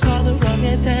about to call the wrong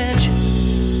attention.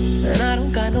 And I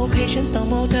don't got no patience, no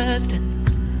more testing.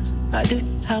 I do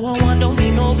how I want, don't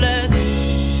need no blessing.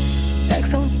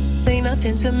 X on ain't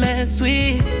nothing to mess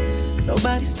with.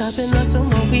 Nobody stopping us from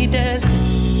what we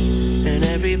destined. And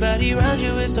everybody around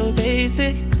you is so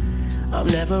basic. I'm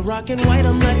never rocking white,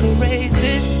 I'm like a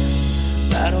racist.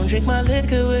 I don't drink my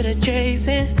liquor with a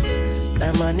chasing.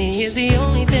 That money is the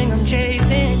only thing I'm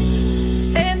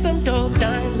chasing. And some dope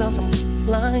dimes on some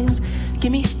lines.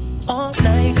 Give me all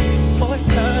night, 4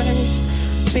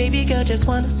 times. Baby girl just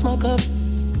wanna smoke up.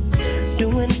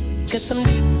 Doing, get some,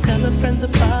 tell her friends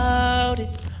about it.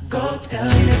 Go tell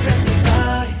your friends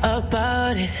about it.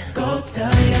 About it. Go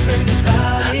tell your friends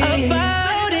about it.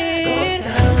 About it. Go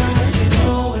tell them what you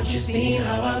know, what you seen,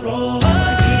 how I roll.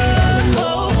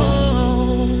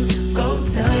 Go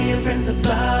tell your friends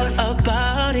about it.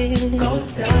 About it. Go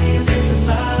tell your friends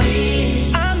about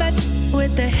it. I'm that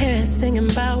with the hair singing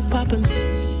about popping,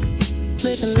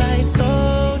 living life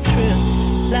so true.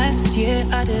 Last year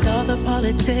I did all the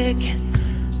politicking.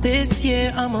 This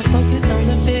year I'ma focus on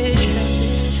the vision.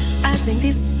 I think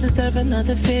these deserve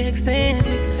another fixin'.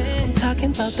 I'm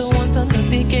talking about the ones from the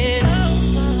beginning.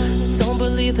 Don't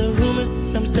believe the rumors,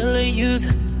 I'm still a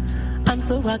user. I'm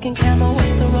still rocking camo,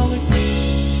 white, so roll with me.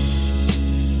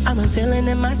 I'm a villain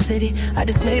in my city, I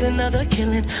just made another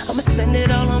killing. I'ma spend it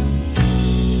all on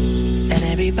and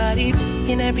everybody,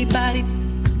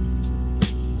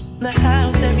 the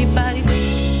house, everybody.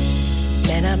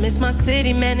 Man, I miss my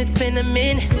city, man, it's been a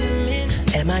minute.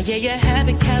 MIA, a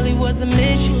habit, Cali was a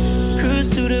mission. Cruise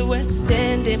through the West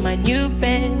End in my new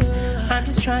Benz. I'm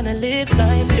just trying to live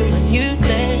life through a new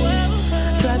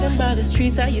lens. Driving by the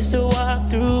streets I used to walk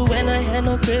through. When I had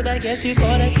no crib, I guess you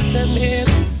call that the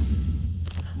miracle.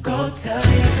 Go tell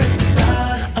your friends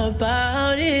about it.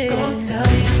 About it. Go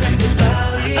tell your friends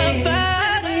about it.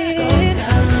 About it. Go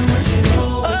tell them what you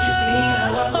know, what you see,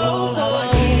 how I roll, how I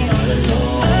get on the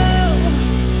low.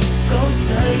 Go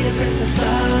tell your friends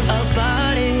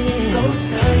about it. Go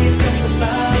tell your friends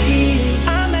about it.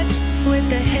 I'm at with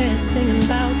the hair singing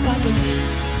about popping,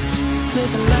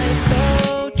 living life so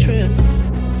true.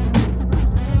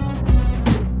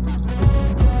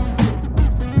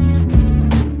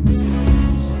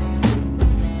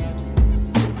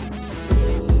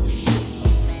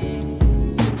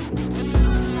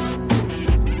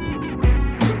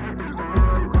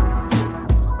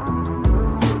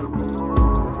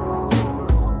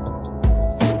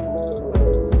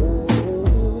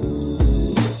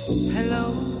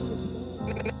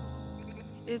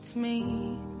 It's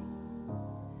me.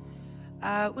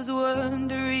 I was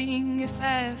wondering if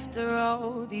after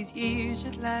all these years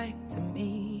you'd like to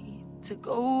meet to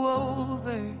go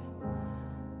over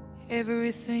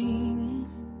everything.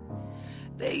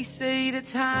 They say the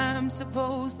time's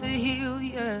supposed to heal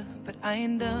ya, but I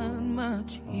ain't done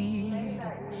much healing.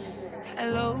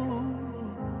 Hello,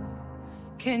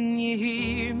 can you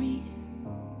hear me?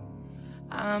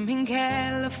 I'm in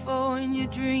California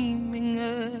dreaming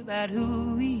about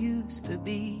who we used to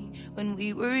be when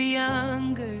we were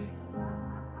younger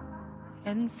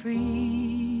and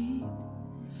free.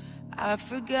 I've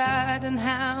forgotten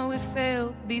how it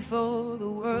felt before the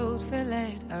world fell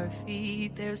at our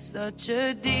feet. There's such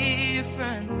a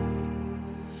difference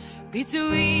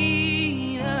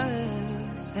between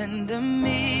us and a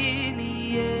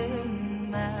million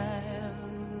miles.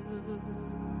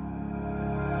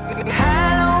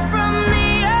 Hello from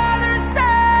the other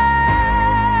side.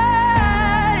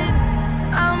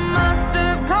 I must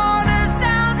have called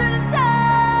 1,000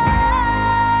 times.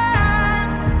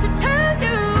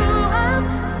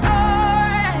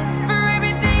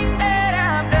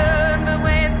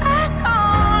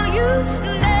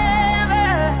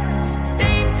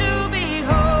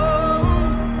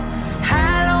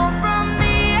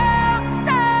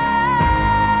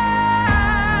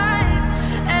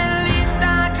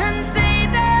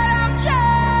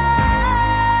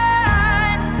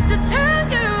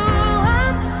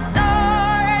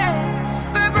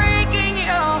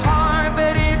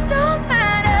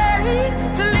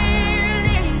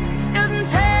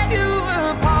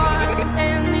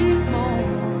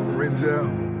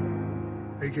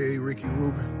 Ricky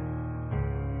Rubin.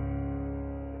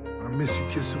 I miss you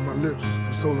kissing my lips,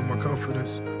 consoling my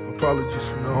confidence.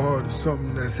 Apologies from the heart is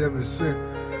something that's heaven sent.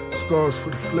 Scars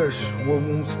for the flesh, war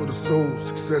wounds for the soul.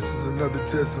 Success is another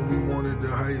test and we wanted the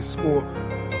highest score.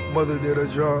 Mother did her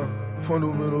job,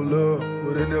 fundamental love,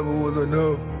 but it never was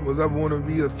enough. Was I wanna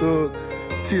be a thug?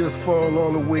 Tears fall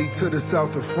all the way to the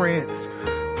south of France.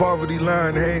 Poverty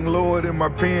line hang lower than my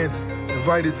pants.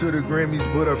 Invited to the Grammys,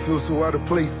 but I feel so out of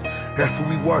place. After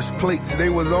we washed plates, they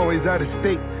was always out of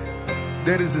stake.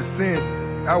 That is a sin,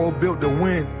 owl built to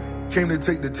win. Came to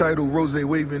take the title, rose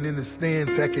waving in the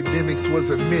stands. Academics was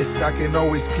a myth, I can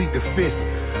always plead the fifth.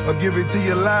 I'll give it to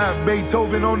you live,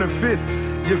 Beethoven on the fifth.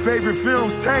 Your favorite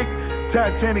films, Tank,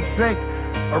 Titanic sank.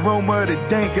 Aroma of the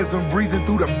dank as I'm breezing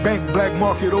through the bank. Black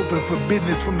market open for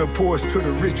business from the poorest to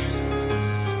the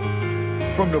richest.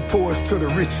 From the poorest to the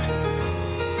richest.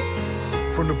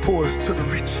 From the poorest to the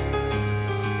richest.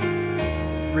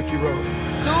 Ricky Ross.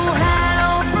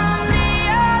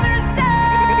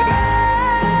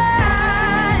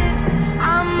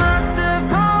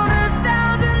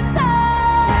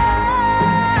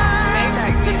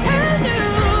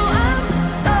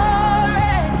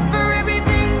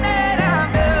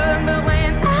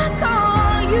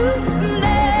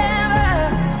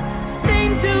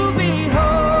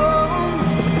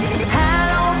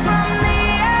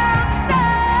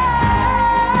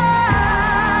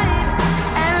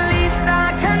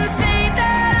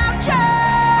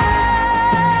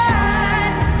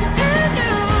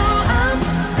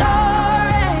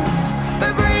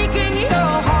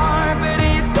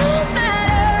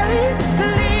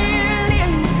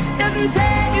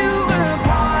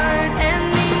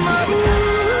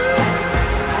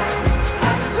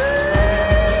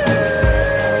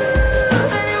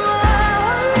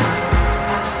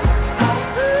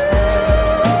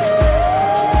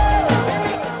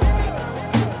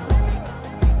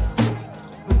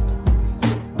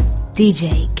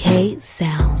 DJ K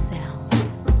Sound.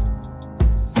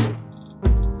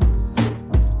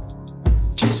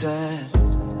 She said,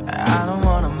 I don't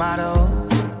want a model,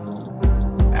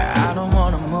 I don't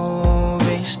want a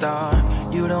movie star.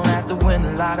 You don't have to win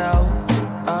the lotto.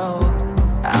 Oh,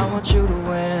 I want you to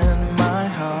win my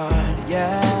heart,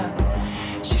 yeah.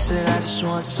 She said, I just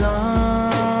want someone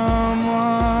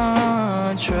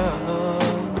true.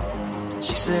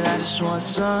 She said, I just want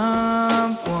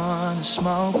someone to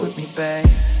smoke with me, babe,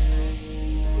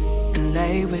 and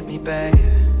lay with me, babe,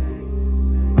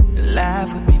 and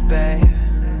laugh with me, babe.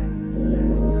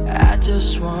 I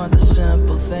just want the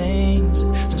simple things.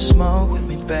 So smoke with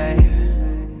me, babe,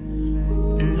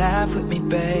 and laugh with me,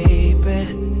 baby,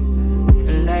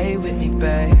 and lay with me,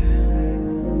 babe.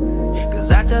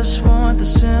 Cause I just want the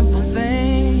simple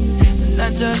things, and I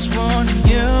just want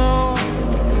you.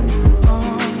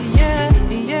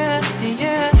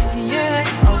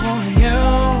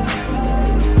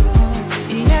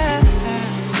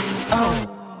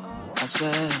 I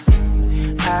said,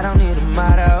 I don't need a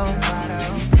motto,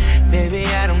 baby,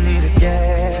 I don't need a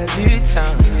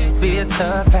debutante. Just be a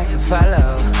tough act to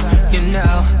follow. You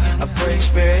know, a free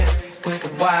spirit with a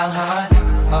wild heart.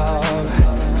 Oh,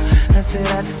 I said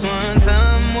I just want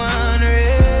someone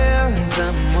real and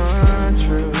someone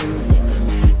true.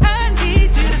 I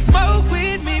need you to smoke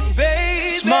with me,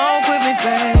 baby. Smoke with me,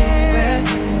 baby.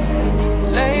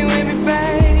 Lay with me, baby.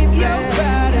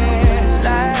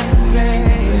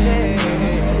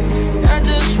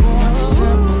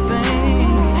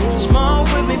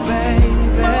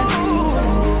 Baby,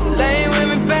 lay with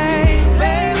me, baby,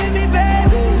 with me,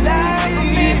 baby, lie with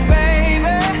me,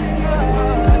 baby.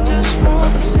 I just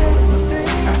want to say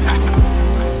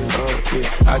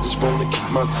I just wanna keep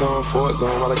my tongue for its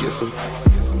own while I get some.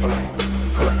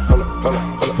 Hold up.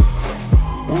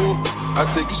 Woo, I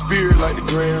take your spirit like the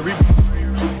Grand Reaper.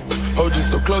 Hold you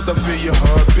so close, I feel your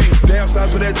heartbeat. Damn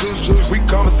size with that juice. We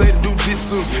conversate and do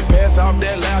jitsu. Pass off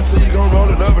that loud till you gon' roll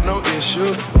it up with no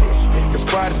issue. As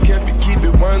quiet as kept, you keep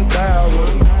it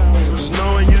 1,000. Just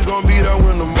knowing you gon' be there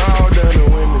when I'm all done and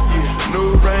winning.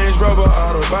 New Range Rover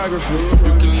autobiography.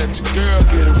 You can let your girl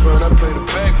get in front, I play the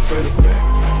backseat.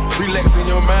 Relaxing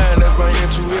your mind, that's my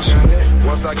intuition.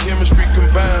 Once our chemistry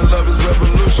combine, love is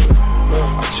revolution.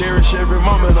 I cherish every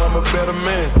moment, I'm a better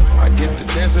man. I get to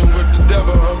dancing with the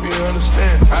devil, hope you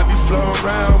understand. I be flowing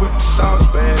around with the sauce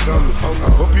bag on me. I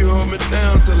hope you hold me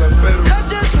down till I fade away. I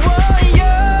just want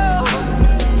you.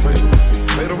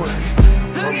 Fade away.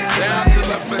 Down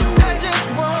till I fade away. I just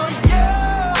want you.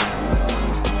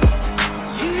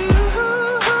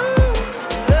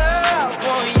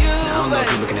 Now, I don't know if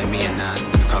you're looking at me or not. You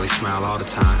probably smile all the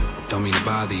time. Don't mean to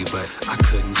bother you, but I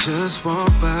couldn't just walk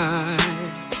by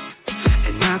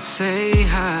and not say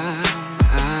hi.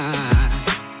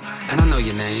 And I know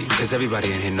your name, cause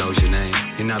everybody in here knows your name.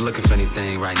 You're not looking for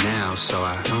anything right now, so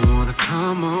I don't wanna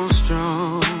come on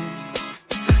strong.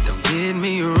 Don't get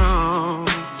me wrong.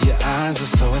 Your eyes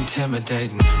are so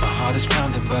intimidating. My heart is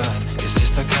pounding, but it's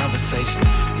just a conversation.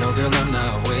 No, girl, I'm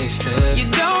not wasted. You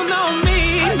don't know me,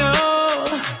 no.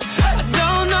 I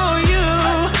don't know you,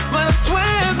 but I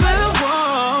swear that I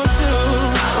want to.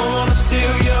 I don't wanna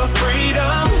steal your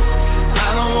freedom. I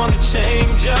don't wanna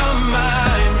change your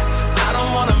mind. I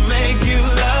don't wanna make you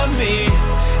love me.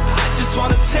 I just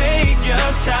wanna take your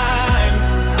time.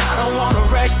 I don't wanna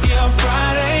wreck your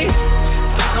Friday.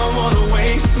 I don't wanna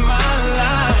waste my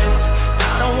lines.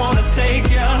 I don't wanna take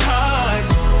your heart.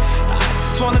 I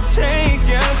just wanna take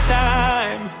your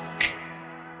time.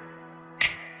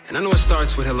 And I know it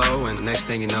starts with hello, and the next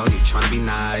thing you know, you're trying to be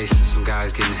nice, and some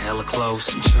guy's getting hella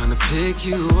close and trying to pick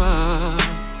you up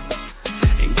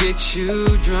and get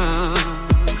you drunk.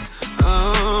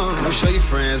 Oh. And I'm sure your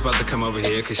friend's about to come over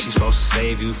here, cause she's supposed to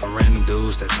save you from random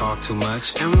dudes that talk too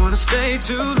much and wanna stay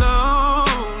too long.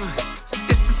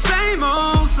 It's the same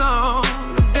old song,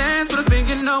 the dance, but I think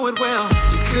you know it well.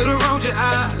 You could've rolled your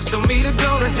eyes, told me to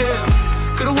go to hell.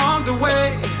 Could've walked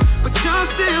away, but you're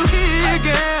still here,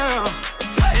 girl.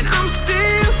 And I'm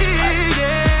still here,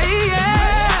 yeah,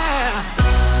 yeah.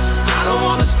 I don't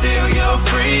wanna steal your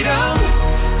freedom.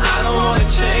 I don't wanna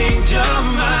change your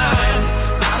mind.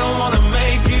 I don't wanna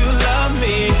make you love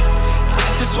me. I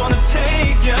just wanna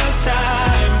take your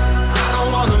time. I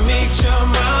don't wanna meet your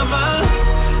mama.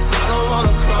 I don't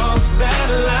wanna cross that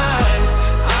line.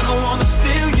 I don't wanna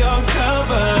steal your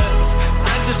covers.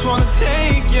 I just wanna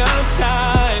take your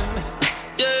time.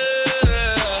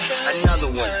 Yeah,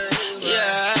 another one.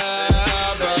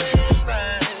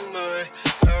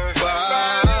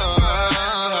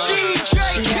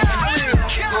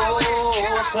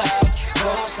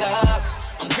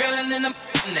 I'm grilling in them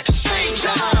at the same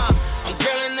time. I'm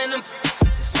grilling in them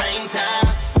at the same time.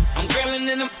 I'm grilling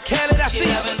in them. Kelly, I see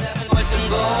you with them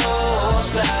gold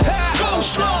slides. Gold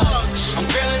slides. I'm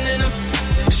grilling in them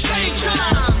at the same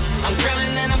time. I'm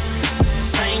grilling in them at the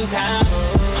same time.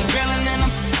 I'm grilling in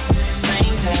them at the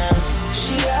same time.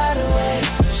 She lied away.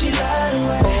 She lied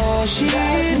away. Oh, she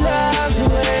loves the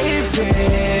way it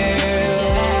feels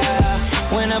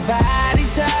when her body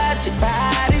touch it,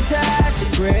 body touch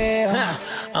it, real.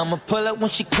 I'ma pull up when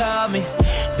she call me.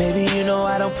 Baby, you know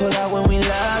I don't pull out when we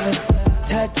loving.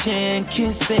 Touching,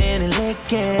 kissing, and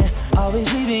licking.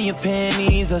 Always leaving your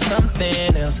panties or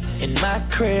something else in my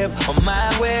crib, on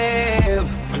my web.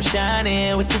 I'm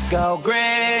shining with this gold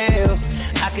grill.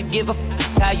 I could give a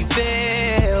how you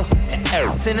feel.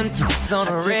 And send them on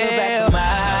the rail.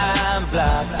 My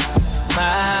block,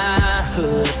 my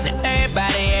hood. Now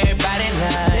everybody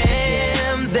like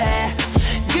damn, that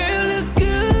girl look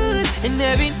good. And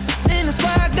every in the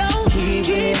squad gon' keep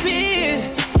it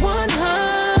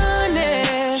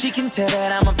 100. She can tell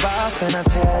that I'm a boss and I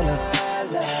tell her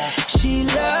she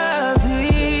loves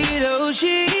it. Oh,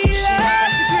 she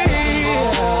loves it.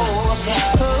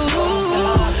 Oh,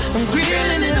 I'm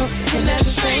grilling it up and at the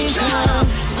same time.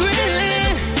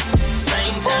 Grilling,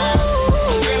 same time.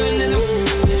 I'm grilling it up.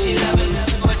 She loving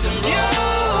with them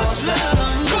gold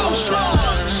slugs. Gold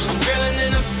slugs. I'm grilling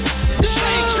it up the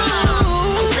same time.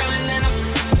 I'm grilling it up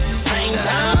the same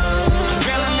time. I'm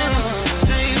grilling it up the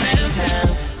same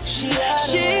time.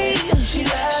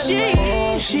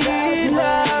 She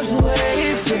loves the way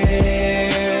it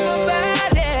feels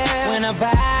when her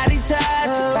body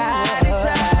touch your body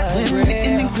touch. When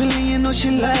in the grilling, you know she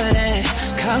love that.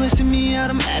 Calling to me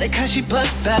automatic, how she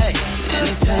bust back.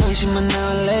 Anytime she my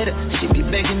now later, she be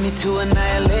begging me to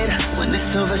annihilate her. When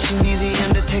it's over, she need the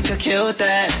Undertaker, kill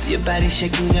that. Your body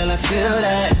shaking, girl, I feel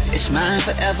that. It's mine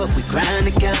forever, we grind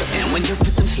together. And when you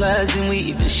put them slugs in, we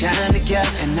even shine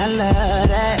together. And I love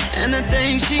that, and I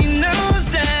think she knows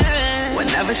that.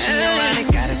 Whenever she around,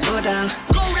 it gotta go down.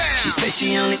 She says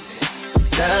she only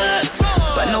thugs,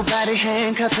 but nobody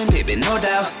handcuffing, baby, no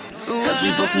doubt. Cause we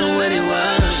both know what it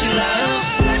was. She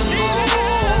loves them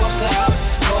gold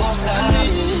slugs, gold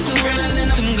slugs. I'm grilling in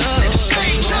them gold at the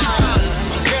same time.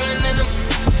 I'm grilling in them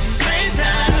same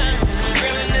time. I'm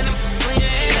grilling in them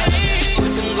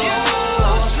with them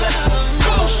gold slugs,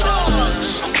 gold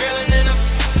slugs. I'm grilling in them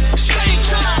same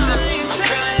time. I'm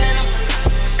grilling in them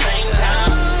same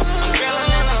time. I'm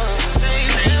grilling in them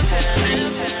same time.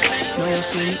 No, you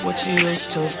see what you used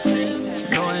to.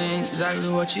 No, I ain't exactly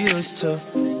what you used to.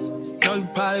 Know you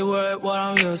probably worried what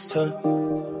I'm used to.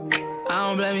 I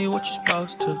don't blame you, what you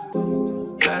supposed to.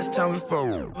 Last time we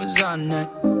fought was on that.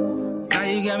 Now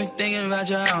you got me thinking about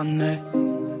your own that.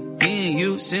 Me and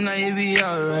you, seem like you be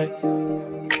alright.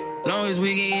 long as we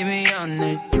can keep it on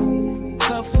it.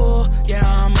 Cup full, yeah,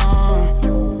 I'm on.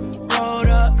 Hold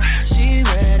up, she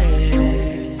ready.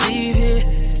 Leave it,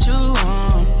 you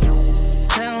on.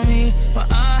 Tell me what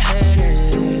I had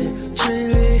it.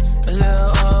 Truly, a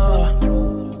little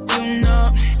you know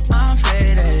I'm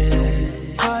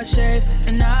faded. Heart shape,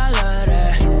 and I love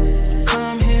that.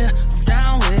 Come here, I'm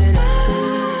down with it.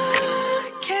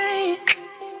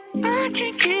 I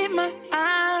can't keep my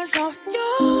eyes off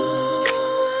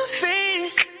your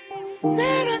face.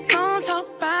 Let alone talk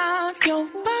about your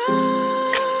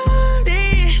body.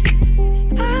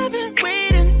 I've been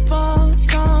waiting for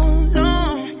so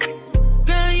long.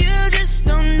 Girl, you just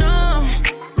don't know.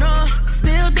 No,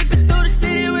 still dipping through the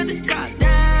city with the top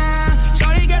down.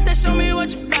 Shorty got that, show me what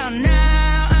you about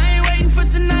now. I ain't waiting for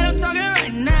tonight, I'm talking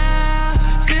right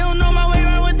now. Still know my way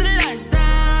around with the lights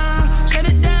down. Shut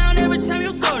it down every time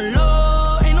you go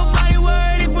low. Ain't nobody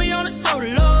worried if we on a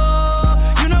solo.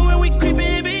 You know when we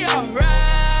creepin', it be alright.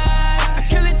 I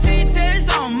kill it till you tell it's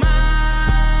all mine,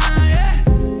 yeah.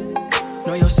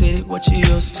 Know your city, what you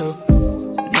used to.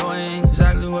 Know I ain't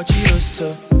exactly what you used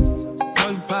to. Know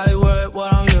you probably worried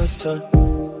what I'm used to.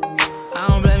 I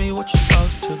don't blame you, what you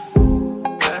supposed to.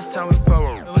 Last time we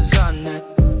fought, it was on that.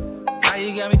 Now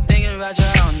you got me thinking about you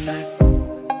all night.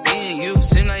 Me and you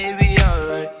seem like it be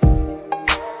alright.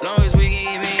 Long as we can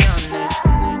keep it on that.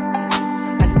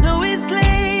 I know it's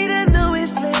late,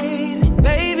 and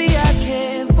baby I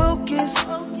can't focus.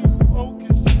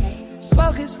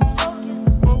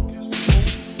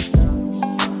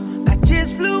 I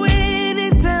just flew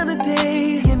in town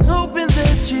today and hoping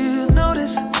that you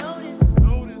notice.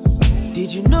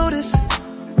 Did you notice?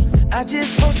 I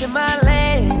just posted my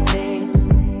landing.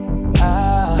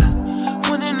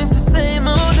 Wondering if the same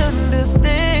old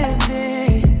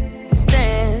understanding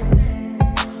stands.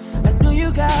 I know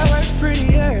you got work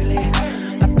pretty early.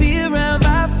 I'll be around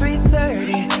by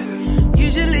 3:30.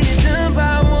 Usually you're done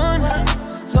by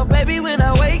 1. So baby, when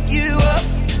I wake you up,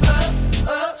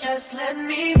 just let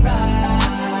me ride.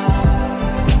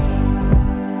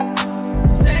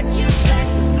 Set you back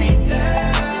to sleep, girl.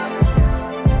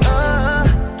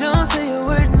 Don't say a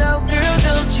word, no, girl,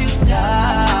 don't you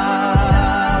talk.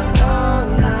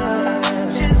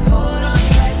 Just hold on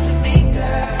tight to me,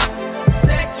 girl.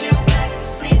 Set you back to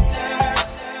sleep, girl.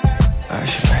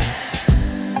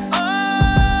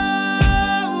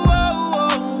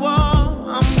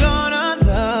 I'm gonna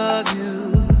love you,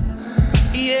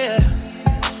 yeah,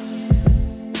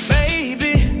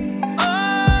 baby.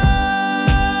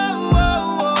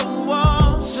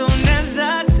 Soon as I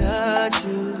touch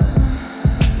you,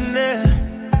 yeah.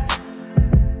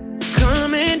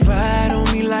 Come and ride on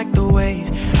me like the waves.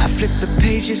 I flip the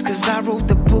pages 'cause I wrote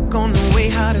the book on the way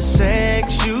how to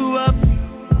sex you up.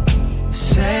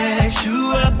 Sex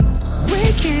you up. We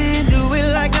can do it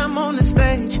like I'm on the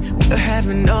stage. We'll have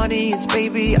an audience,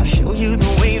 baby. I'll show you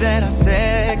the way that I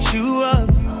sex you up.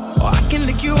 Or I can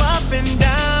lick you up and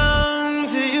down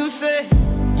till you say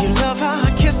you love how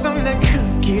I kiss on that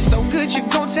cookie. So good you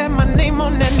gon' tap my name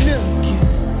on that nookie.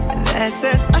 That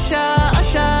says Usher,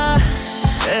 Usher.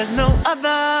 There's no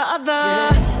other.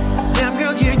 Damn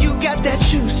girl, yeah, you got that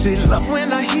juicy love.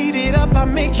 When I heat it up, I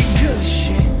make you good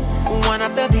shit. One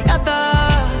after the other.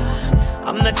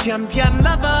 I'm the champion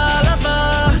lover.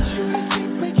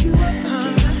 Break you up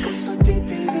again. I got so deep,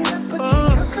 baby, up again.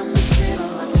 Girl, come and sit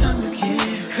on my tongue again.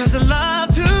 'Cause I love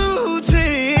to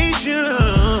taste you,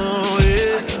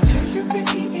 yeah. I can tell you've been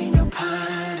eating your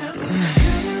pineapples.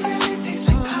 Girl, it really tastes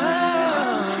like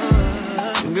pineapples.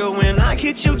 Girl, when I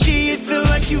hit your G, it feel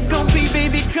like you gon' be,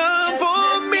 baby, come for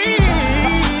me.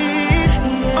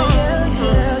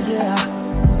 Yeah.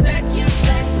 Set you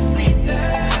back to sleep,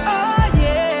 girl.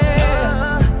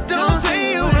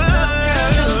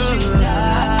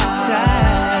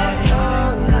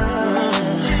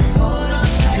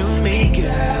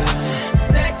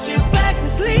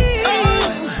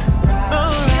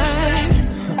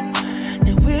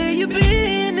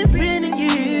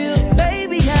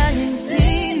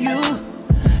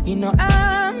 You know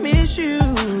I miss you.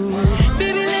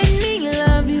 Baby, let me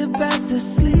love you back to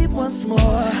sleep once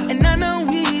more. And I know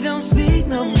we don't speak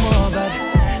no more, but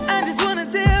I just wanna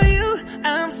tell you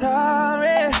I'm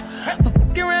sorry for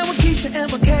fucking around with Keisha and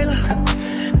Michaela,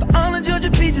 for all the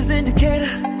Georgia Peaches in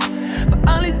Decatur, for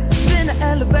all these in the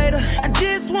elevator. I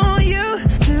just want you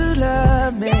to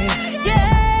love me.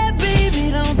 Yeah, baby,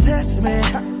 don't test me.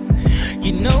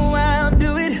 You know I'll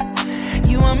do it.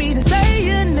 You want me to say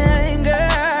your name,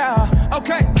 girl?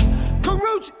 Okay,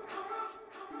 Karuchi.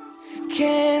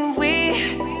 Can we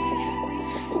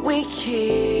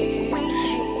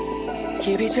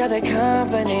keep each other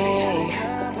company?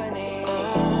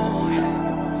 Oh,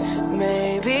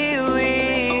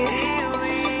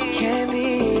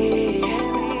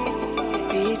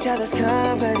 other's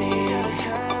company.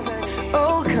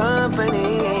 Oh,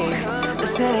 company.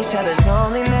 Listen each other's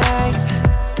lonely nights,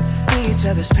 be each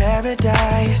other's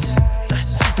paradise.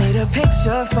 Need a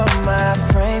picture for my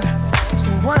frame,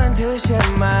 someone to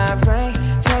share my brain.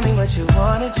 Tell me what you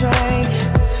wanna drink,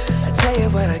 I tell you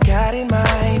what I got in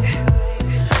mind.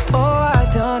 Oh, I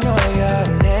don't know your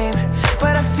name,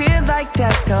 but I feel like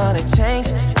that's gonna change.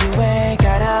 You ain't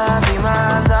gotta be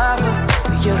my lover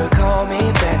for you to call me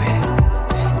baby.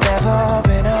 Never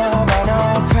been under no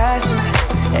pressure,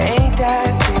 ain't that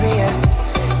serious.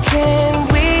 Can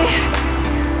we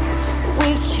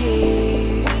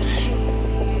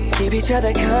keep each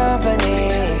other company?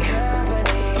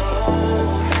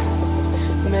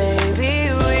 Maybe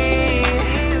we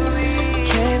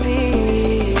can be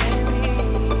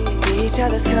each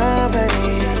other's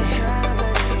company.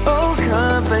 Oh,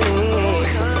 company.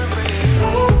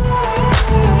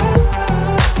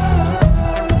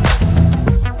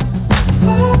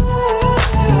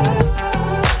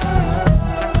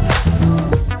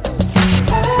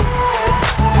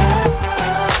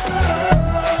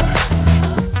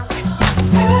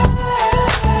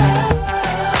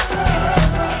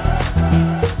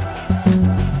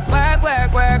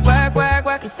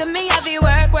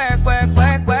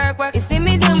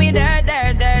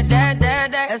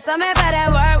 Tell me about that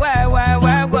work.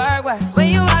 When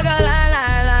you walk a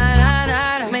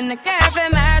line. I'm in the cafe,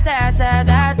 my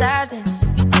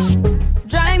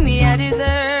drive me a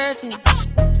dessert.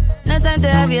 No time to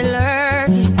have you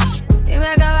lurking. You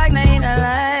make a like, now you don't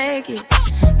like it.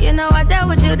 You know I dealt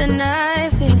with you the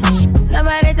nicest.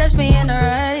 Nobody touched me in the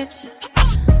righteous.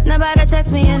 Nobody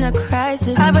text me in a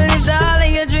crisis. I believed all of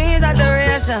your dreams are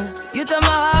duration. You took my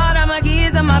heart, all my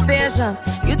keys, and my patience.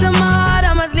 You took my heart,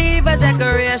 I must leave a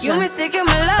decoration. You mistaken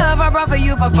my love, I brought for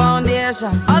you for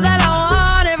foundation. All that I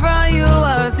wanted from you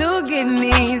was to give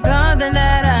me something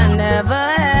that I never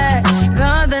had,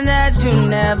 something that you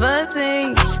never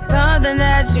seen, something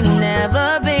that you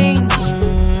never been.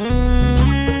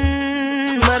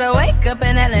 But I wake up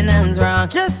and hell nothing's wrong.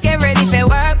 Just get ready for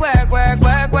work.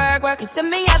 You see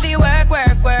me heavy work.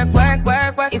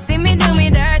 You see me do me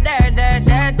dirt.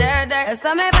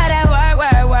 Tell me about that work.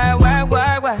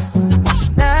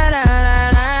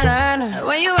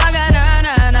 When you walk out,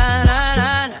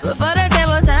 before the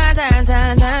table turn.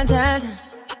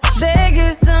 Beg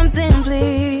you something,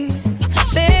 please.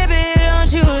 Baby,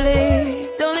 don't you leave.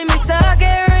 Don't leave me stuck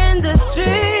here in the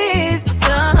streets.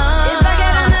 If I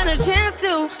get another chance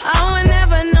to, I would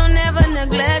never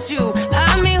neglect you.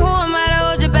 I mean, who am I to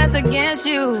hold your best against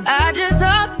you? I just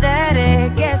hope that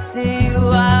it gets to you.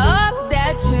 I hope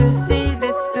that you see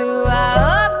this through. I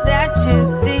hope that you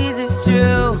see this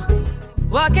true.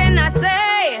 What can I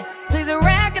say? Please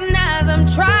recognize I'm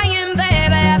trying,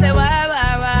 baby. I feel work.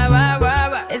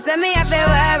 It's me, I feel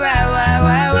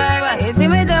work. You see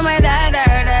me do my da.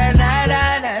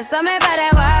 Tell me about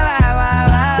that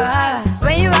work.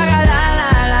 When you walk out,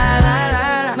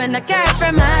 la. When the cat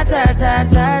from my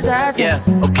yeah,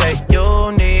 okay.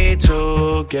 You need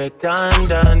to get done.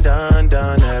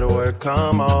 At work,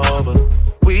 come over.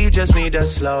 We just need to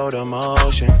slow the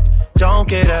motion. Don't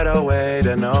get out of the way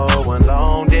to no one.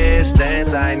 Long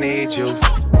distance, I need you.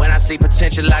 When I see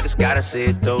potential, I just gotta see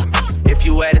it through. If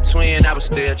you had a twin, I would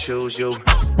still choose you.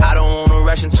 I don't wanna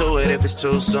rush into it if it's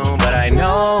too soon, but I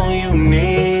know you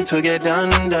need to get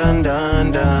done.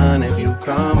 If you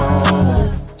come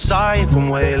over. Sorry if I'm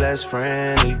way less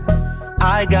friendly.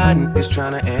 I got niggas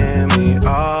tryna end me.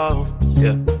 Oh,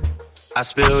 yeah. I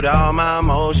spilled all my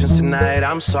emotions tonight,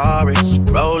 I'm sorry.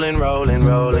 Rolling.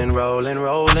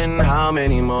 How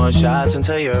many more shots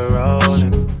until you're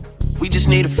rolling? We just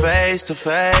need a face to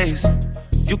face.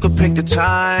 You could pick the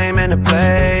time and the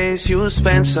place. You'll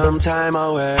spend some time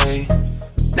away.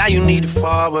 Now you need to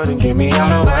forward and give me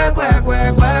all the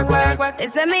work.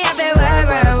 It's me up there,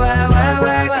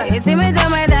 work. You see me do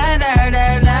my da.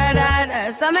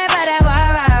 Tell me about that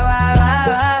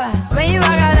work. When you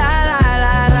walk out,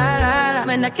 la.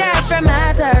 When the cat from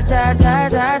my dirt.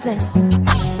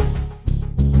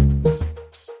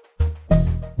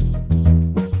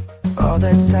 All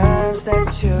the times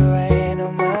that you rain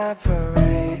on my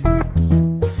parade,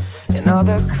 and all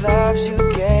the clubs you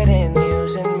get in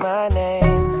using my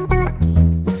name.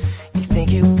 You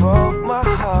think you broke my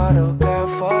heart, oh girl,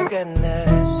 for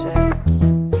goodness sake.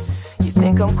 You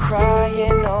think I'm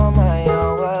crying on my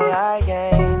own, well I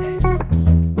ain't.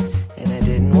 And I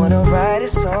didn't wanna write a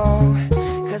song,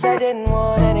 cause I didn't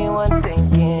want anyone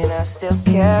thinking I still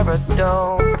care or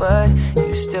don't. But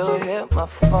you still hit my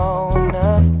phone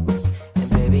up, and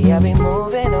baby I'll be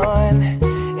moving on.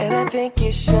 And I think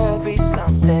it should be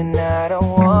something I don't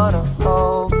wanna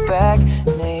hold back.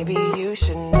 Maybe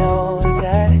know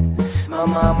that my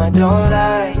mama don't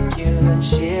like you and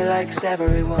she likes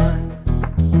everyone.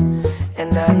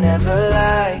 And I never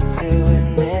like to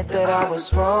admit that I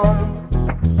was wrong.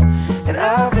 And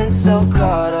I've been so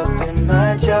caught up in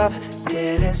my job,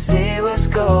 didn't see what's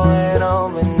going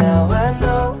on, but now I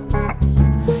know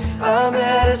I'm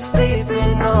better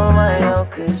sleeping on my own.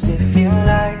 Cause if you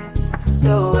like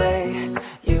the way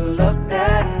you look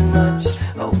that much,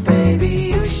 oh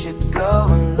baby, you should go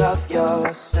and love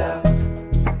yourself.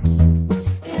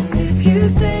 And if you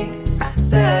think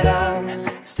that I'm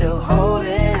still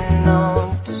holding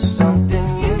on to something,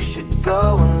 you should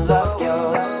go and love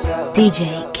yourself.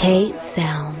 DJ K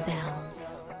Sound.